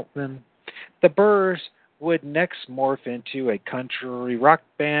Chris Hilton, the Byrds would next morph into a country rock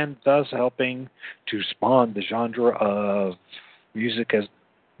band, thus helping to spawn the genre of music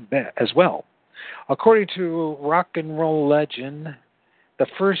as well. According to rock and roll legend, the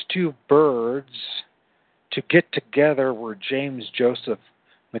first two Byrds to get together were James Joseph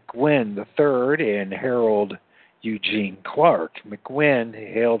McGuinn III and Harold Eugene Clark. McGuinn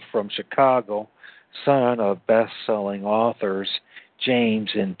hailed from Chicago, son of best-selling authors James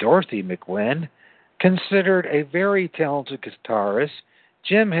and Dorothy McGuinn. Considered a very talented guitarist,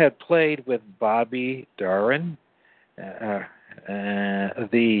 Jim had played with Bobby Darin,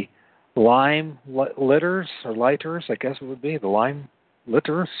 the Lime Litters, or Lighters, I guess it would be, the Lime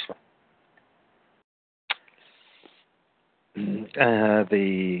Litters.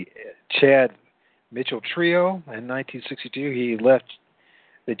 The Chad Mitchell Trio. In 1962, he left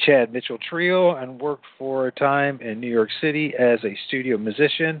the Chad Mitchell Trio and worked for a time in New York City as a studio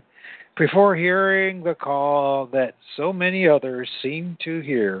musician before hearing the call that so many others seemed to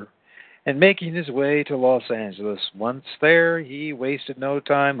hear and making his way to Los Angeles. Once there, he wasted no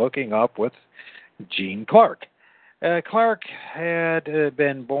time hooking up with Gene Clark. Clark had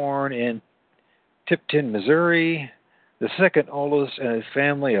been born in Tipton, Missouri, the second oldest in a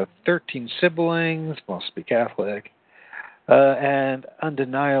family of 13 siblings, must be Catholic, and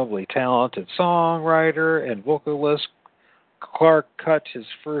undeniably talented songwriter and vocalist. Clark cut his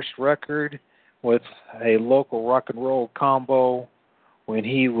first record with a local rock and roll combo when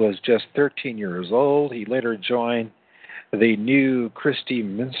he was just 13 years old. He later joined the New Christy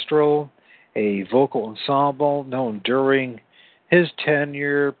Minstrel, a vocal ensemble known during his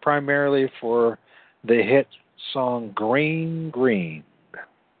tenure primarily for the hit song Green Green.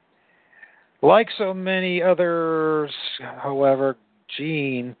 Like so many others, however,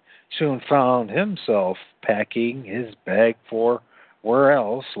 Gene soon found himself packing his bag for where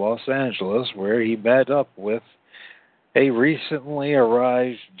else? Los Angeles, where he met up with a recently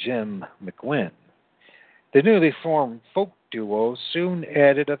arrived Jim McGuinn. The newly formed folk duo soon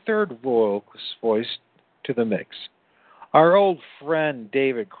added a third voice to the mix. Our old friend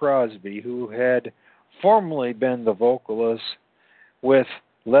David Crosby, who had formerly been the vocalist with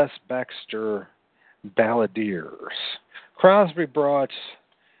Les Baxter Balladeers. Crosby brought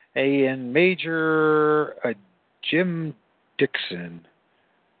in Major Jim Dixon,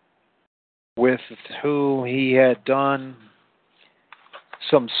 with whom he had done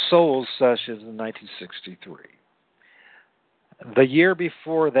some soul sessions in 1963. The year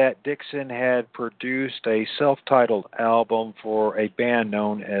before that, Dixon had produced a self-titled album for a band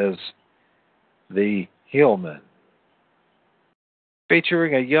known as the Hillmen,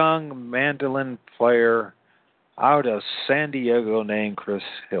 featuring a young mandolin player out of San Diego named Chris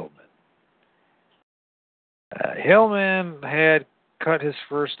Hillman. Hillman had cut his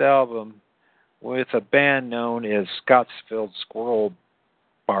first album with a band known as Scottsfield Squirrel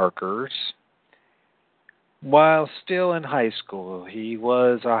Barkers. While still in high school, he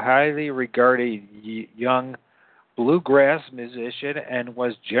was a highly regarded young bluegrass musician and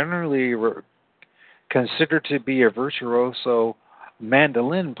was generally considered to be a virtuoso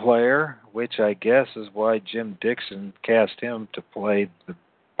mandolin player, which I guess is why Jim Dixon cast him to play the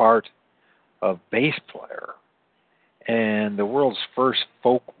part of bass player in the world's first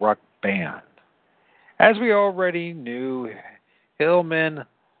folk rock band. As we already knew, Hillman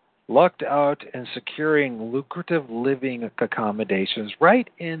lucked out in securing lucrative living accommodations right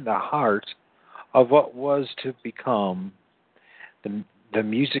in the heart of what was to become the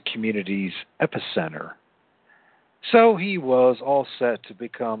music community's epicenter. So he was all set to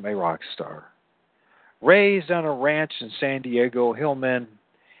become a rock star. Raised on a ranch in San Diego, Hillman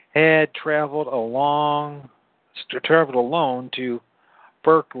had traveled alone to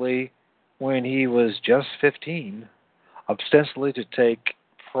Berkeley when he was just 15, ostensibly to take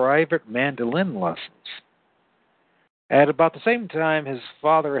private mandolin lessons. At about the same time, his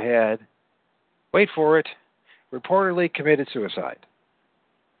father had, wait for it, reportedly committed suicide.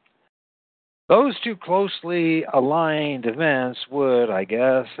 Those two closely aligned events would, I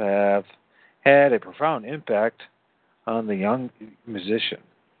guess, have had a profound impact on the young musician.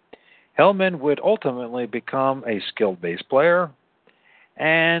 Hillman would ultimately become a skilled bass player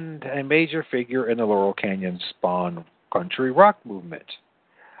and a major figure in the Laurel Canyon spawn country rock movement.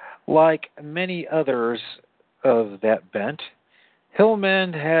 Like many others of that bent,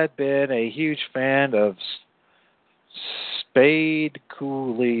 Hillman had been a huge fan of Spade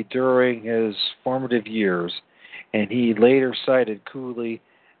Cooley during his formative years, and he later cited Cooley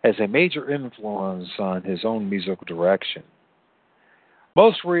as a major influence on his own musical direction.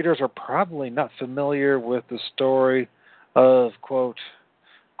 Most readers are probably not familiar with the story of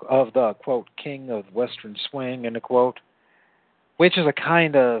the quote king of Western swing, end quote, which is a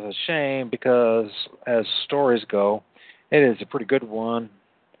kind of a shame because as stories go, it is a pretty good one.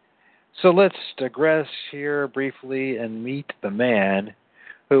 So let's digress here briefly and meet the man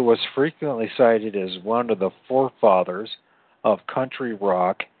who was frequently cited as one of the forefathers of country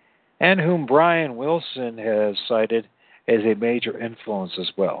rock and whom Brian Wilson has cited as a major influence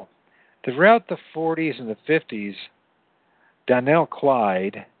as well. Throughout the 40s and the 50s, Donnell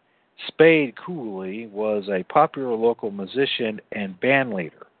Clyde, Spade Cooley, was a popular local musician and band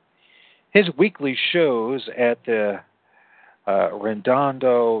leader. His weekly shows at the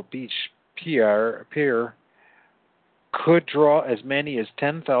Redondo Beach Pier could draw as many as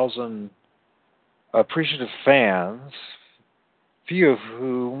 10,000 appreciative fans, few of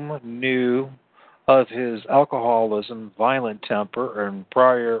whom knew of his alcoholism, violent temper, and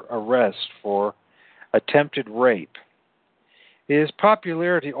prior arrest for attempted rape. His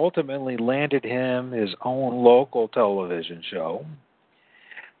popularity ultimately landed him his own local television show,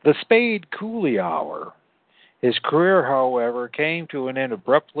 The Spade Cooley Hour. His career, however, came to an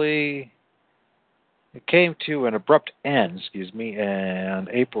abrupt end, on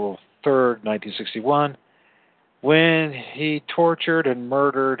April 3rd, 1961, when he tortured and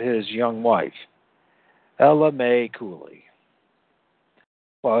murdered his young wife, Ella Mae Cooley,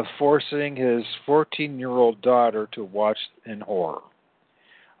 while forcing his 14-year-old daughter to watch in horror.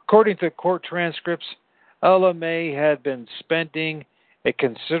 According to court transcripts, Ella Mae had been spending a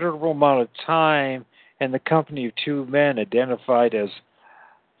considerable amount of time in the company of two men identified as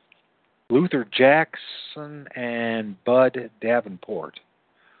Luther Jackson and Bud Davenport,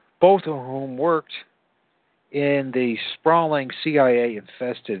 both of whom worked in the sprawling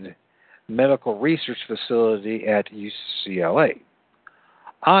CIA-infested medical research facility at UCLA.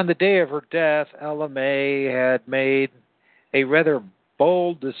 On the day of her death, Ella Mae had made a rather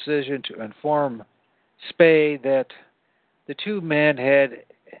bold decision to inform Spade that the two men had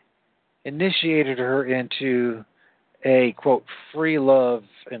initiated her into a, quote, free love,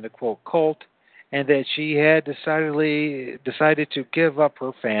 in the, quote, cult, and that she had decided to give up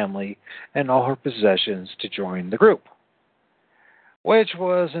her family and all her possessions to join the group, which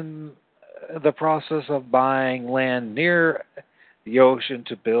was in the process of buying land near the ocean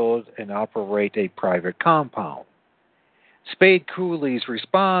to build and operate a private compound. Spade Cooley's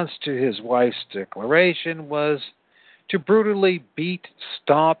response to his wife's declaration was to brutally beat,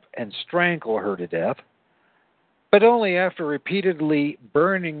 stomp, and strangle her to death, but only after repeatedly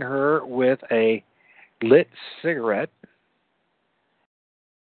burning her with a lit cigarette.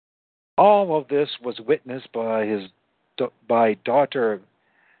 All of this was witnessed by daughter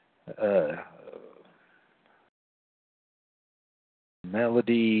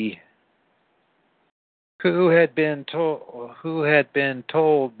Melody, who had been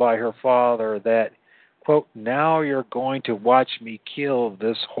told by her father that, quote, now you're going to watch me kill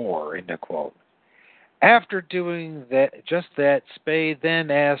this whore, end quote. After doing just that, Spade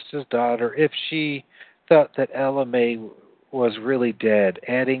then asked his daughter if she thought that Ella May was really dead,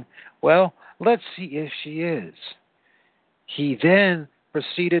 adding, well, let's see if she is. He then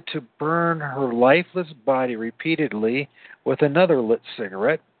proceeded to burn her lifeless body repeatedly with another lit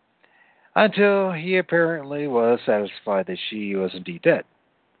cigarette until he apparently was satisfied that she was indeed dead.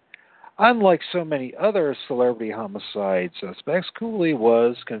 Unlike so many other celebrity homicide suspects, Cooley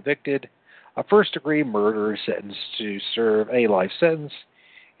was convicted of first-degree murder, sentenced to serve a life sentence.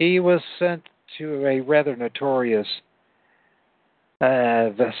 He was sent to a rather notorious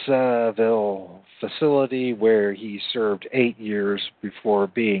Vesaville facility where he served 8 years before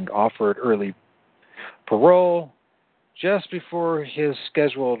being offered early parole. Just before his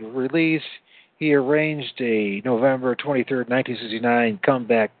scheduled release, he arranged a November 23, 1969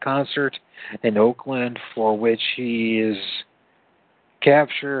 comeback concert in Oakland for which his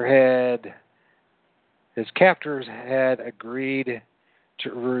captors had agreed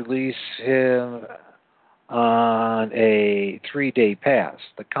to release him on a 3-day pass.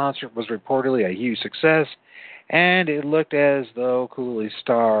 The concert was reportedly a huge success, and it looked as though Cooley's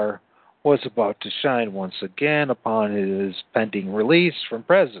star was about to shine once again upon his pending release from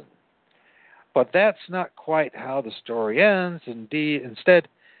prison. But that's not quite how the story ends. Instead,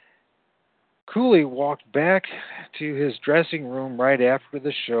 Cooley walked back to his dressing room right after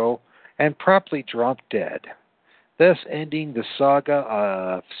the show and promptly dropped dead, thus ending the saga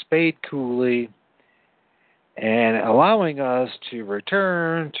of Spade Cooley and allowing us to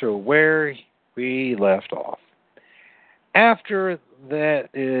return to where we left off. After that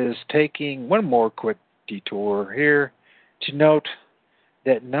is taking one more quick detour here to note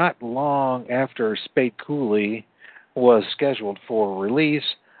that not long after Spade Cooley was scheduled for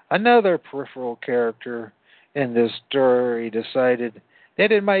release, another peripheral character in this story decided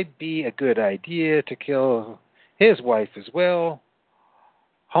that it might be a good idea to kill his wife as well.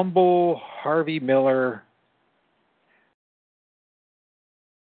 Humble Harvey Miller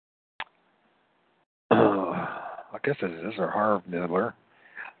I guess it is, or Harv Miller,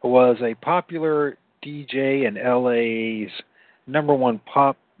 was a popular DJ in LA's number one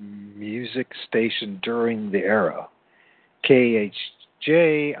pop music station during the era,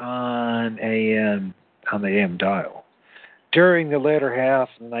 KHJ on the AM dial. During the latter half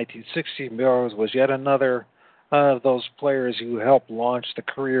of the 1960s, Miller was yet another of those players who helped launch the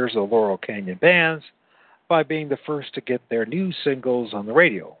careers of Laurel Canyon bands by being the first to get their new singles on the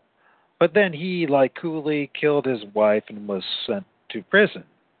radio. But then he, like Cooley, killed his wife and was sent to prison.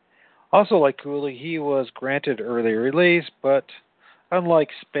 Also like Cooley, he was granted early release, but unlike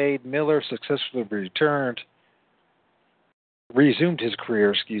Spade, Miller successfully resumed his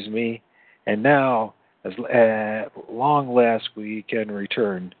career, and now, at long last, we can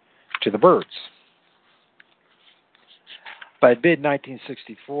return to the birds. By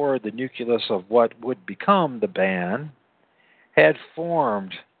mid-1964, the nucleus of what would become the band had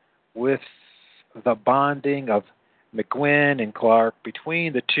formed, with the bonding of McGuinn and Clark.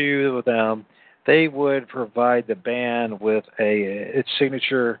 Between the two of them, they would provide the band with its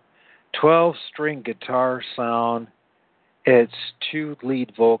signature 12-string guitar sound, its 2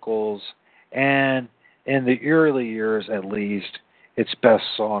 lead vocals, and, in the early years at least, its best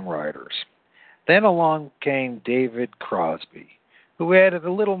songwriters. Then along came David Crosby, who added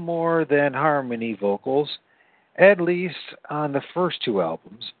a little more than harmony vocals, at least on the first 2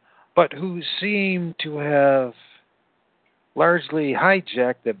 albums, but who seemed to have largely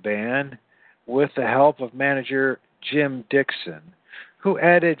hijacked the band with the help of manager Jim Dixon, who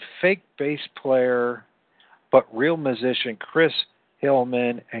added fake bass player but real musician Chris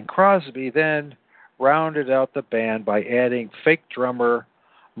Hillman, and Crosby then rounded out the band by adding fake drummer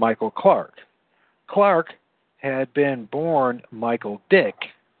Michael Clark. Clark had been born Michael Dick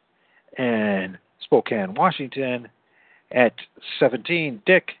in Spokane, Washington. At 17,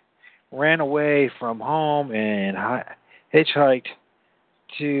 Dick ran away from home and hitchhiked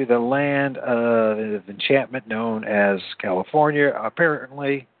to the land of enchantment known as California,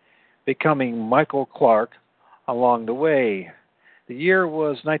 apparently becoming Michael Clark along the way. The year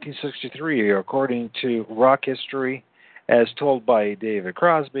was 1963, according to rock history, as told by David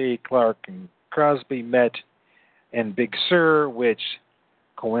Crosby. Clark and Crosby met in Big Sur, which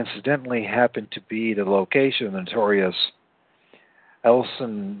coincidentally happened to be the location of the notorious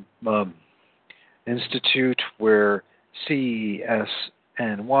Elson Institute, where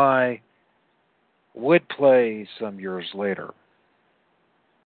CSNY would play some years later.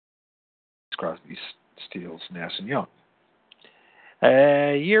 Crosby, Stills, Nash and Young.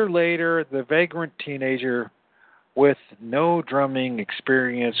 A year later, the vagrant teenager with no drumming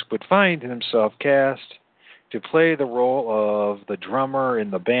experience would find himself cast to play the role of the drummer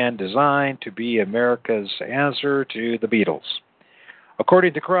in the band designed to be America's answer to the Beatles.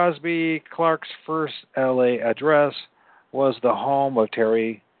 According to Crosby, Clark's first LA address was the home of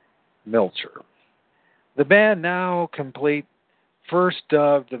Terry Melcher. The band, now complete, first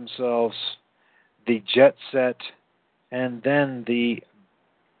dubbed themselves the Jet Set and then the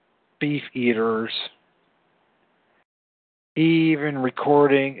Beef Eaters, even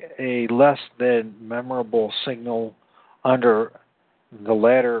recording a less than memorable single under the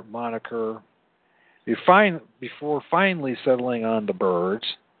latter moniker before finally settling on the Byrds.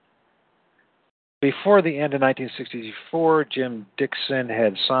 Before the end of 1964, Jim Dixon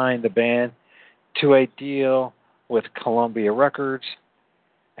had signed the band to a deal with Columbia Records.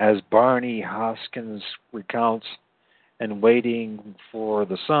 As Barney Hoskins recounts in Waiting for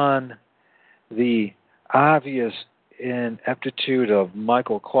the Sun, the obvious ineptitude of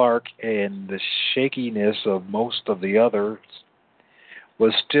Michael Clark and the shakiness of most of the others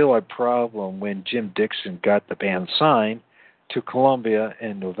was still a problem when Jim Dixon got the band signed to Columbia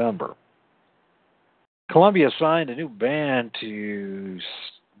in November. Columbia assigned a new band to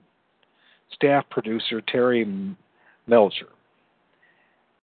staff producer Terry Melcher.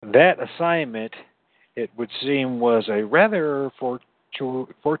 That assignment, it would seem, was a rather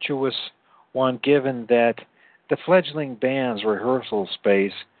fortuitous one, given that the fledgling band's rehearsal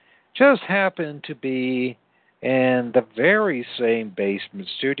space just happened to be in the very same basement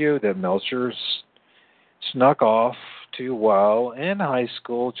studio that Melcher snuck off to while in high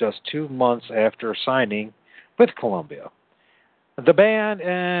school just 2 months after signing with Columbia. The band,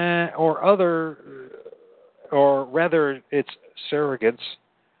 or rather its surrogates,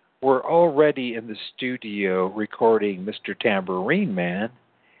 were already in the studio recording Mr. Tambourine Man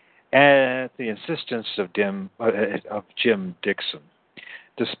at the insistence of Jim Dixon.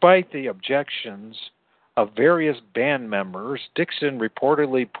 Despite the objections of various band members, Dixon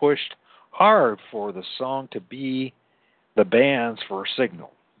reportedly pushed hard for the song to be the band's first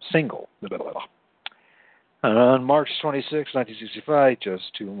single. On March 26, 1965, just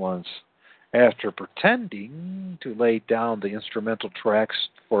 2 months after pretending to lay down the instrumental tracks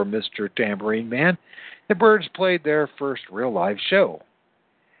for Mr. Tambourine Man, the Byrds played their first real live show.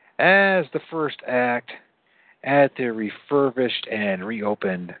 As the first act at the refurbished and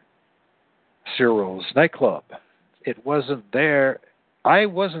reopened Cyril's nightclub. I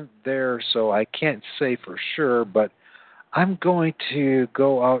wasn't there, so I can't say for sure, but I'm going to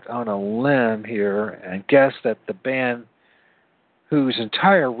go out on a limb here and guess that the band, whose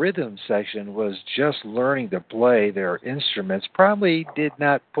entire rhythm section was just learning to play their instruments, probably did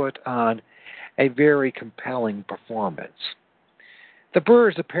not put on a very compelling performance. The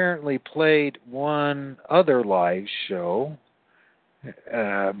Byrds apparently played one other live show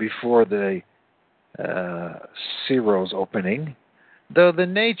before the Cyril's opening, though the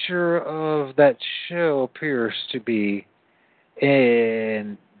nature of that show appears to be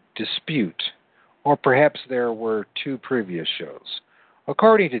in dispute, or perhaps there were 2 previous shows.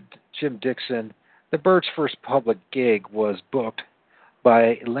 According to Jim Dixon, the Byrds' first public gig was booked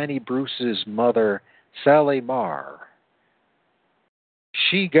by Lenny Bruce's mother, Sally Marr.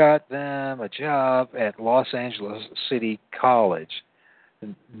 She got them a job at Los Angeles City College,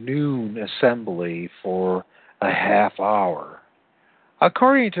 noon assembly for a half hour.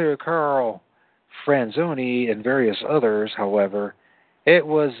 According to Carl Franzoni and various others, however, it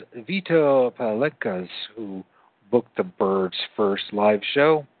was Vito Palekas who booked the Byrds' first live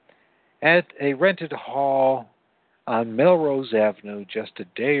show at a rented hall on Melrose Avenue just a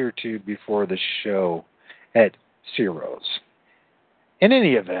day or 2 before the show at Cyril's. In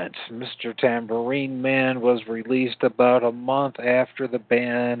any event, Mr. Tambourine Man was released about a month after the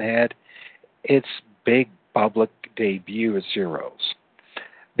band had its big public debut at Zeros.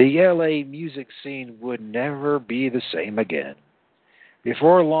 The LA music scene would never be the same again.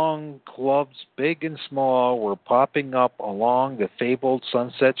 Before long, clubs big and small were popping up along the fabled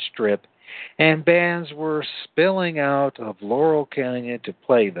Sunset Strip, and bands were spilling out of Laurel Canyon to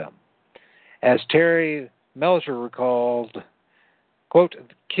play them. As Terry Melcher recalled, quote,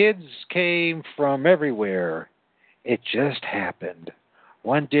 "Kids came from everywhere. It just happened.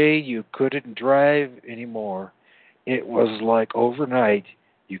 One day you couldn't drive anymore. It was like overnight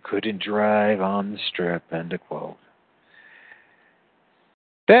you couldn't drive on the Strip," end of quote.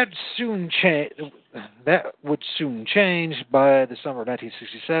 That would soon change by the summer of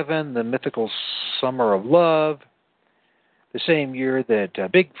 1967, the mythical Summer of Love, the same year that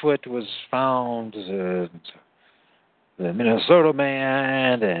Bigfoot was found, the Minnesota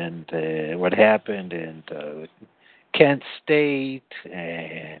Man, and what happened in Kent State,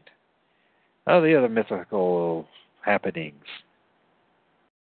 and all the other mythical happenings.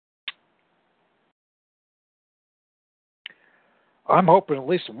 I'm hoping at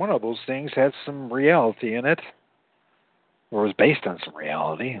least one of those things had some reality in it, or was based on some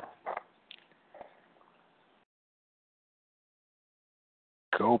reality.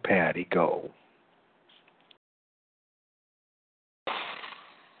 Go, Patty, go.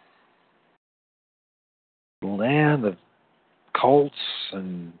 Land of cults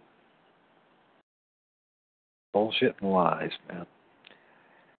and bullshit and lies, man.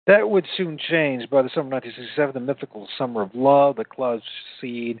 That would soon change. By the summer of 1967, the mythical Summer of Love, the club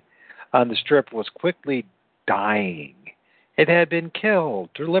scene on the Strip, was quickly dying. It had been killed,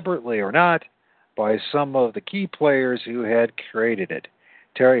 deliberately or not, by some of the key players who had created it.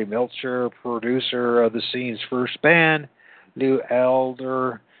 Terry Melcher, producer of the scene's first band, Lou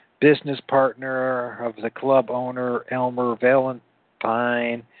Elder, business partner of the club owner Elmer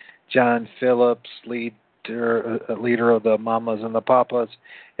Valentine, John Phillips, leader of the Mamas and the Papas.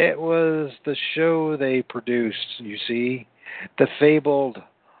 It was the show they produced, you see, the fabled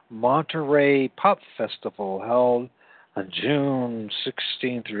Monterey Pop Festival held on June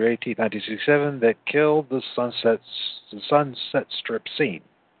 16 through 18, 1967, that killed the Sunset Strip scene.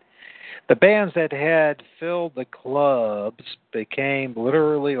 The bands that had filled the clubs became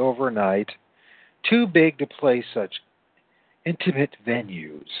literally overnight too big to play such intimate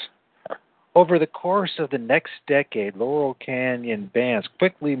venues. Over the course of the next decade, Laurel Canyon bands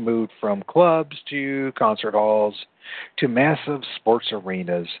quickly moved from clubs to concert halls to massive sports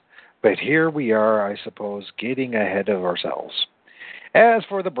arenas. But here we are, I suppose, getting ahead of ourselves. As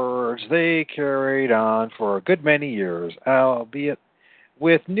for the Byrds, they carried on for a good many years, albeit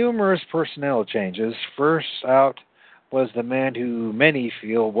with numerous personnel changes. First out was the man who many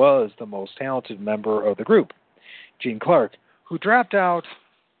feel was the most talented member of the group, Gene Clark, who dropped out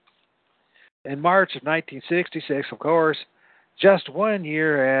in March of 1966, of course, just 1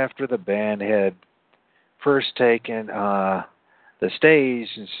 year after the band had first taken the stage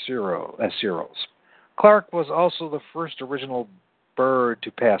in Zeros. Clark was also the first original Byrd to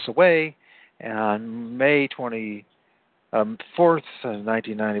pass away on May 24th,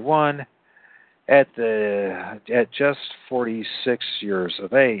 1991, at just 46 years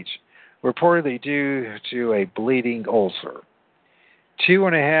of age, reportedly due to a bleeding ulcer.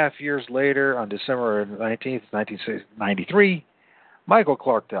 2.5 years later, on December 19th, 1993, Michael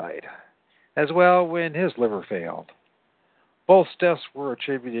Clark died, as well when his liver failed. Both deaths were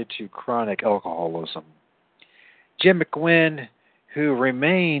attributed to chronic alcoholism. Jim McGuinn, who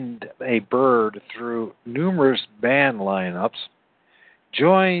remained a Byrd through numerous band lineups,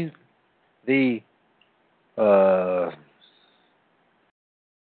 joined the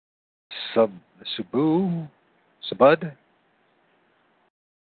Subud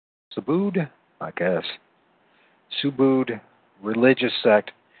religious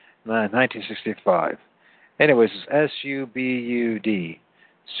sect in 1965. Anyways, it's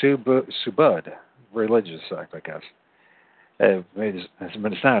Subud, Subud religious sect, I guess. But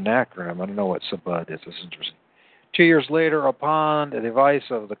it's not an acronym. I don't know what Subud is. It's interesting. 2 years later, upon the advice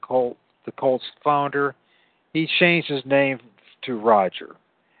of the cult's founder, he changed his name to Roger.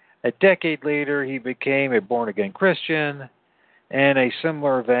 A decade later, he became a born-again Christian. In a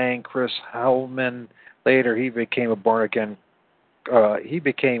similar vein, Chris Hellman, later he became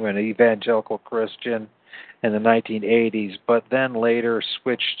an evangelical Christian in the 1980s, but then later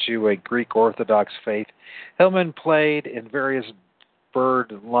switched to a Greek Orthodox faith. Hellman played in various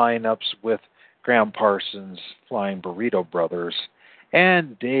Byrd lineups with Graham Parsons, Flying Burrito Brothers,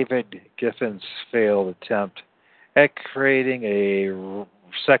 and David Giffen's failed attempt at creating a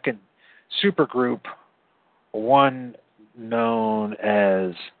second supergroup, one known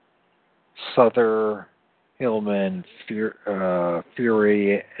as Souther Hillman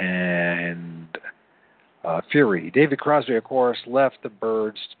Fury and Fury. David Crosby, of course, left the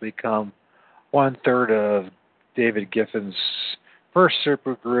Byrds to become one-third of David Giffen's first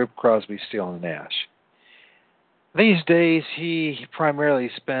supergroup, Crosby, Steele, and Nash. These days, he primarily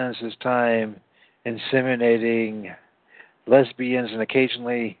spends his time inseminating lesbians and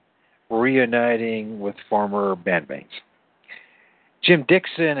occasionally reuniting with former bandmates. Jim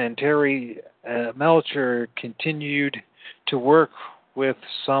Dixon and Terry Melcher continued to work with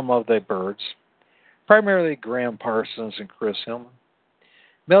some of the Byrds, primarily Graham Parsons and Chris Hillman.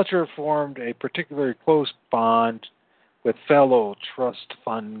 Melcher formed a particularly close bond with fellow trust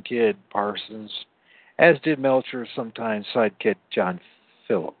fund kid Parsons, as did Melcher's sometime sidekick John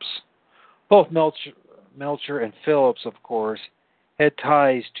Phillips. Both Melcher and Phillips, of course, had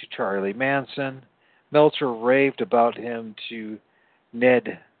ties to Charlie Manson. Melcher raved about him to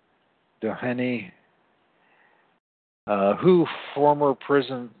Ned Doheny, whose former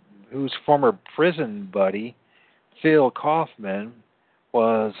prison buddy, Phil Kaufman,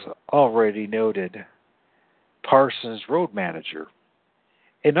 was already noted Parsons' road manager.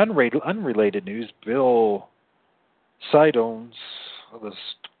 In unrelated news, Bill Sidones, the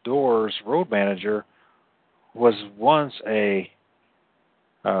Doors road manager, was once a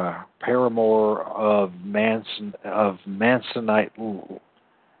paramour of Mansonite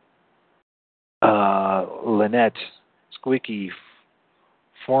Lynette Squeaky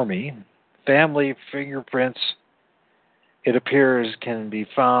Formey. Family fingerprints, it appears, can be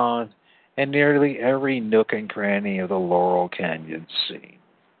found in nearly every nook and cranny of the Laurel Canyon scene.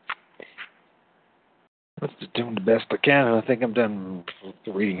 I'm doing the best I can, and I think I'm done with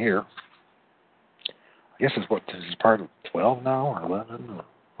the reading here. I guess this is part of 12 now, or 11, or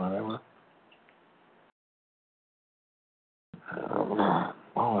whatever.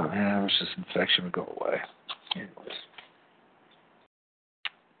 Oh, man, I wish this infection would go away. Anyways.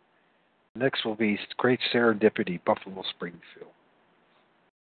 Next will be Great Serendipity, Buffalo Springfield.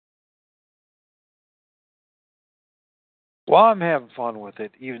 Well, I'm having fun with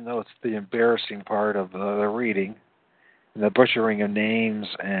it, even though it's the embarrassing part of the reading, and the butchering of names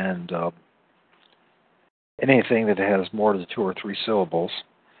and anything that has more than 2 or 3 syllables.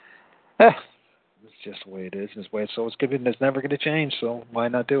 It's just the way it is. It's the way it's always given. It's never going to change, so why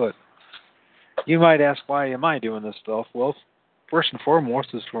not do it? You might ask, why am I doing this stuff? Well, first and foremost,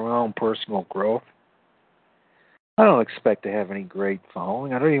 is for my own personal growth. I don't expect to have any great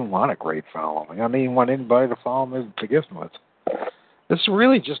following. I don't even want a great following. I don't even want anybody to follow me to begin with. It's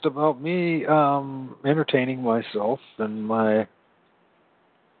really just about me entertaining myself in my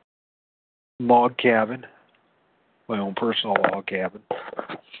log cabin, my own personal log cabin,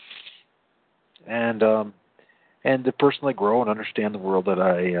 and to personally grow and understand the world that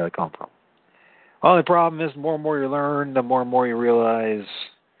I come from. Only problem is, the more and more you learn, the more and more you realize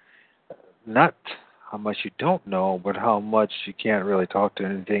not how much you don't know, but how much you can't really talk to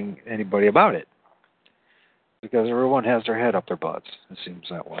anybody about it. Because everyone has their head up their butts. It seems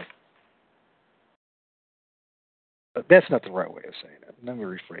that way. But that's not the right way of saying it. Let me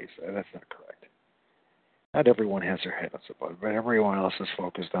rephrase that. That's not correct. Not everyone has their head up their butt, but everyone else is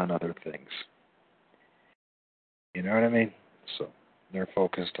focused on other things. You know what I mean? So they're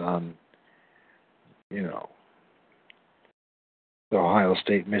focused on, the Ohio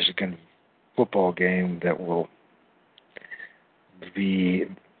State-Michigan football game that will be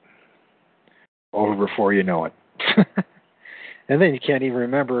over before you know it. And then you can't even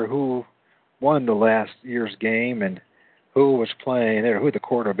remember who won the last year's game and who was playing there, who the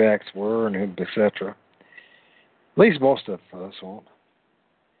quarterbacks were, and who, etc. At least most of us won't.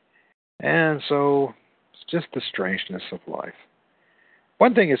 And so it's just the strangeness of life.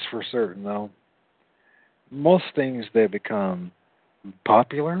 One thing is for certain, though. Most things that become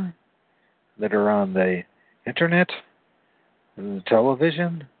popular, that are on the internet, the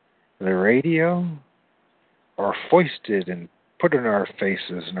television, the radio, are foisted and put in our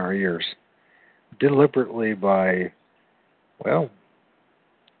faces and our ears deliberately by, the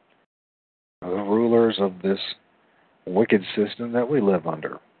rulers of this wicked system that we live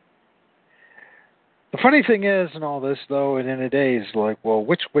under. The funny thing is, in all this, though, and in a day, is like, well,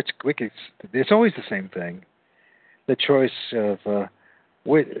 which wicked? It's always the same thing. The choice of,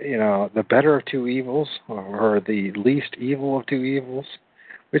 the better of two evils, or the least evil of two evils,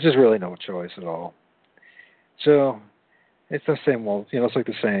 which is really no choice at all. So it's the same. Well, it's like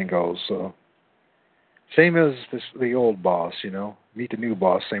the saying goes. So same as the old boss. Meet the new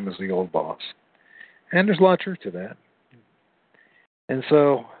boss. Same as the old boss. And there's a lot of truth to that. And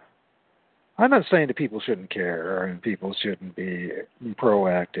so I'm not saying that people shouldn't care and people shouldn't be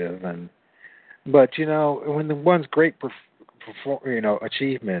proactive, but when the one's great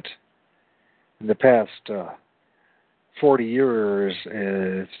achievement in the past 40 years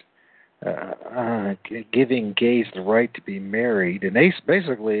is giving gays the right to be married, and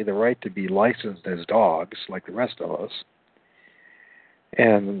basically the right to be licensed as dogs like the rest of us,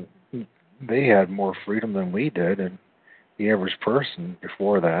 and they had more freedom than we did, and the average person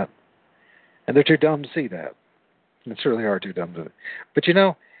before that, and they're too dumb to see that. They certainly are too dumb to. But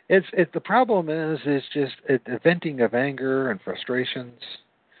it's the problem is just a venting of anger and frustrations,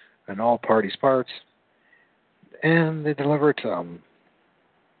 on all parties' parts, and they deliver to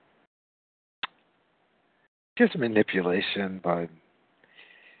just manipulation by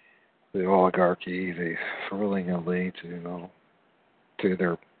the oligarchy, the ruling elite, to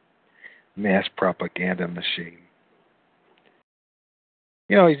their mass propaganda machine.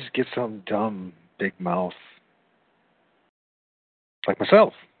 You just get some dumb big mouth like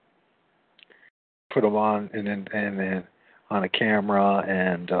myself, put them on and then on a camera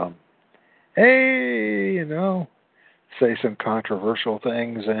and hey, say some controversial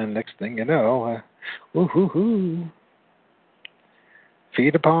things, and next thing you know, woo-hoo-hoo.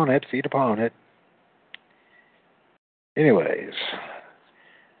 Feed upon it. Anyways,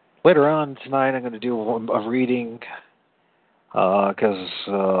 later on tonight I'm going to do a reading because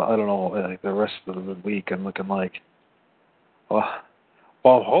I don't know, like the rest of the week I'm looking like, well,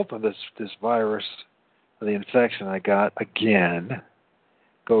 I'm hoping this virus, the infection I got again,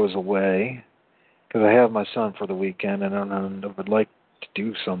 goes away, because I have my son for the weekend and I would like to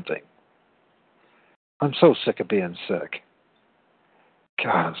do something. I'm so sick of being sick.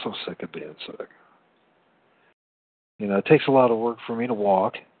 God, I'm so sick of being sick. It takes a lot of work for me to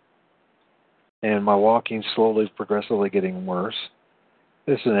walk, and my walking's slowly, progressively getting worse.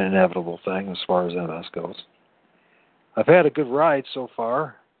 This is an inevitable thing as far as MS goes. I've had a good ride so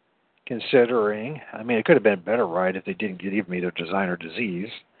far, considering. I mean, it could have been a better ride if they didn't give me their designer disease,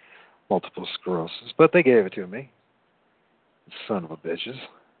 multiple sclerosis, but they gave it to me. Son of a bitches.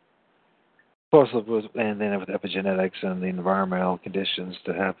 Plus, and then with epigenetics and the environmental conditions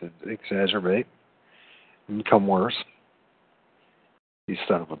that have to exacerbate and become worse. These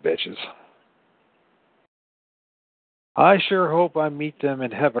son of a bitches. I sure hope I meet them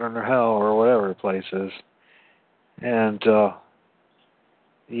in heaven or hell or whatever the place is. And,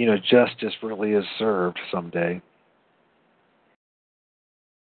 justice really is served someday.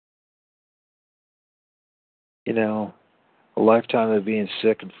 A lifetime of being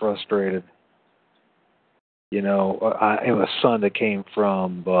sick and frustrated. I have a son that came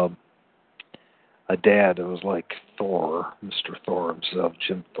from a dad that was like Thor, Mr. Thor himself,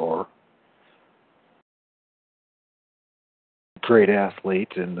 Jim Thor. Great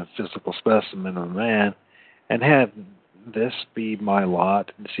athlete and a physical specimen of a man, and had this be my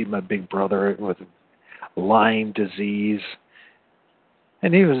lot, and see my big brother with Lyme disease.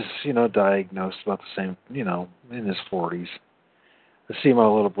 And he was, diagnosed about the same, in his 40s. To see my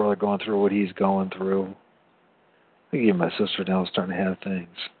little brother going through what he's going through. I think even my sister now is starting to have things.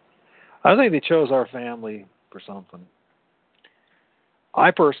 I think they chose our family for something.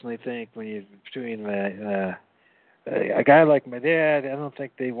 I personally think between a guy like my dad, I don't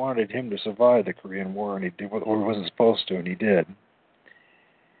think they wanted him to survive the Korean War, and he did, or wasn't supposed to, and he did.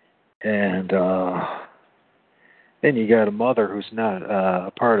 And then you got a mother who's not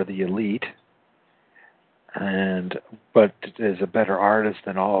a part of the elite, but is a better artist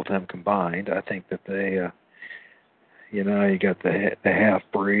than all of them combined. I think that they, you got the half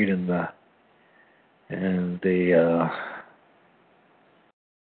breed and the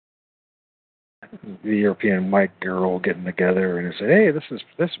European white girl getting together and say, hey, this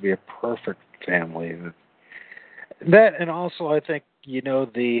would be a perfect family. That, and also I think,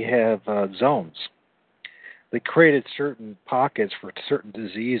 they have zones. They created certain pockets for certain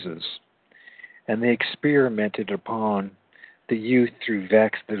diseases, and they experimented upon the youth through the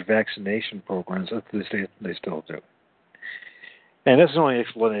vaccination programs. They still do. And that's the only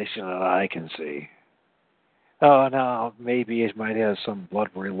explanation that I can see. Oh, now maybe it might have some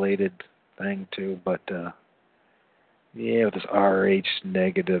blood-related thing too, but with this RH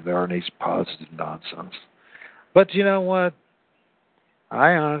negative, RH positive nonsense. But you know what?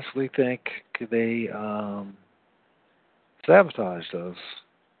 I honestly think they sabotaged us.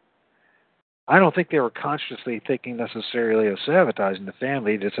 I don't think they were consciously thinking necessarily of sabotaging the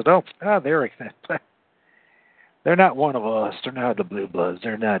family. They said, they're not one of us. They're not the blue bloods.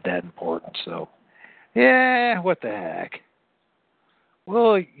 They're not that important. So, yeah, what the heck?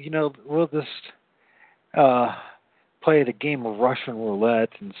 Well, we'll just play the game of Russian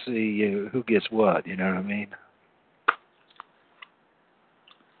roulette and see who gets what. You know what I mean?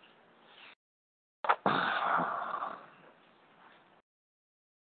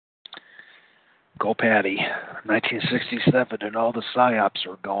 Go Patty, 1967, and all the psyops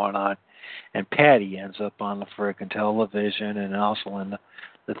are going on, and Patty ends up on the frickin' television and also in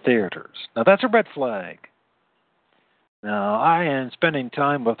the theaters. Now that's a red flag. Now I am spending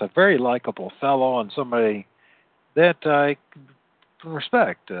time with a very likable fellow and somebody that I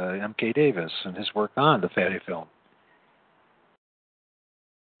respect, M.K. Davis, and his work on the Fatty film.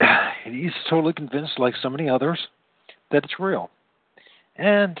 He's totally convinced, like so many others, that it's real.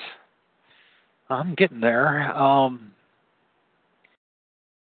 And I'm getting there.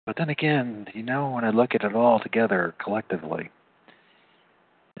 But then again, when I look at it all together collectively,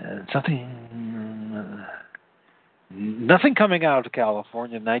 nothing coming out of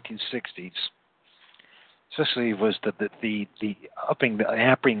California in the 1960s, especially was the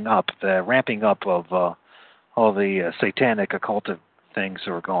ramping up of all the satanic occultic things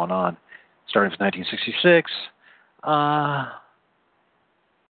that were going on, starting from 1966.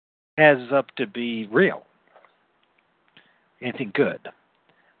 Adds up to be real. Anything good.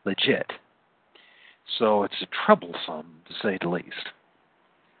 Legit. So it's troublesome, to say the least.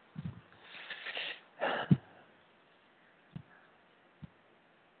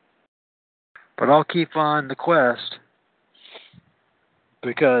 But I'll keep on the quest,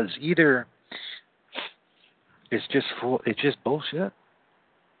 because either it's just bullshit,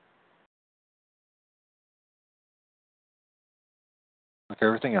 like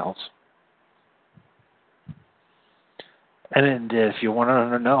everything else. And if you want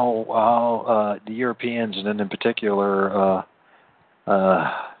to know how the Europeans, and then in particular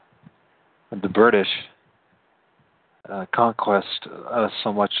the British conquest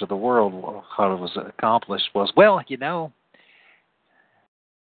so much of the world, how it was accomplished was,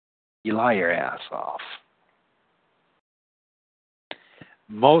 you lie your ass off.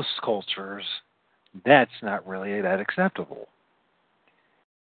 Most cultures, that's not really that acceptable.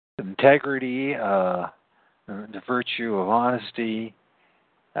 Integrity, the virtue of honesty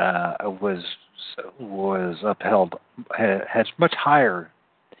was upheld, had much higher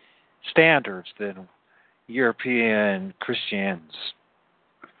standards than European Christians.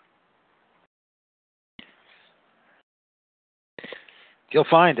 You'll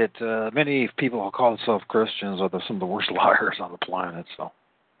find that many people who call themselves Christians are some of the worst liars on the planet. So,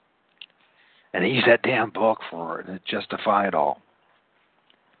 and they use that damn book for it to justify it all.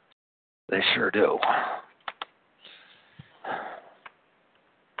 They sure do.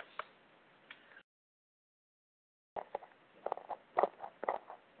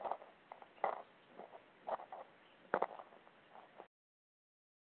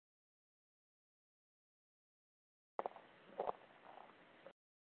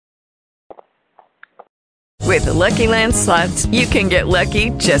 With the Lucky Land Slots, you can get lucky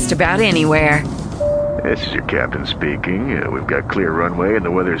just about anywhere. This is your captain speaking. We've got clear runway and the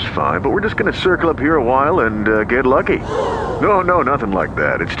weather's fine, but we're just going to circle up here a while and get lucky. No, nothing like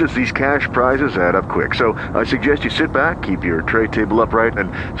that. It's just these cash prizes add up quick. So I suggest you sit back, keep your tray table upright, and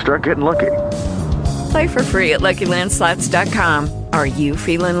start getting lucky. Play for free at LuckyLandSlots.com. Are you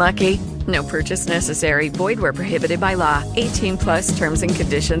feeling lucky? No purchase necessary. Void where prohibited by law. 18+ terms and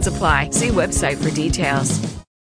conditions apply. See website for details.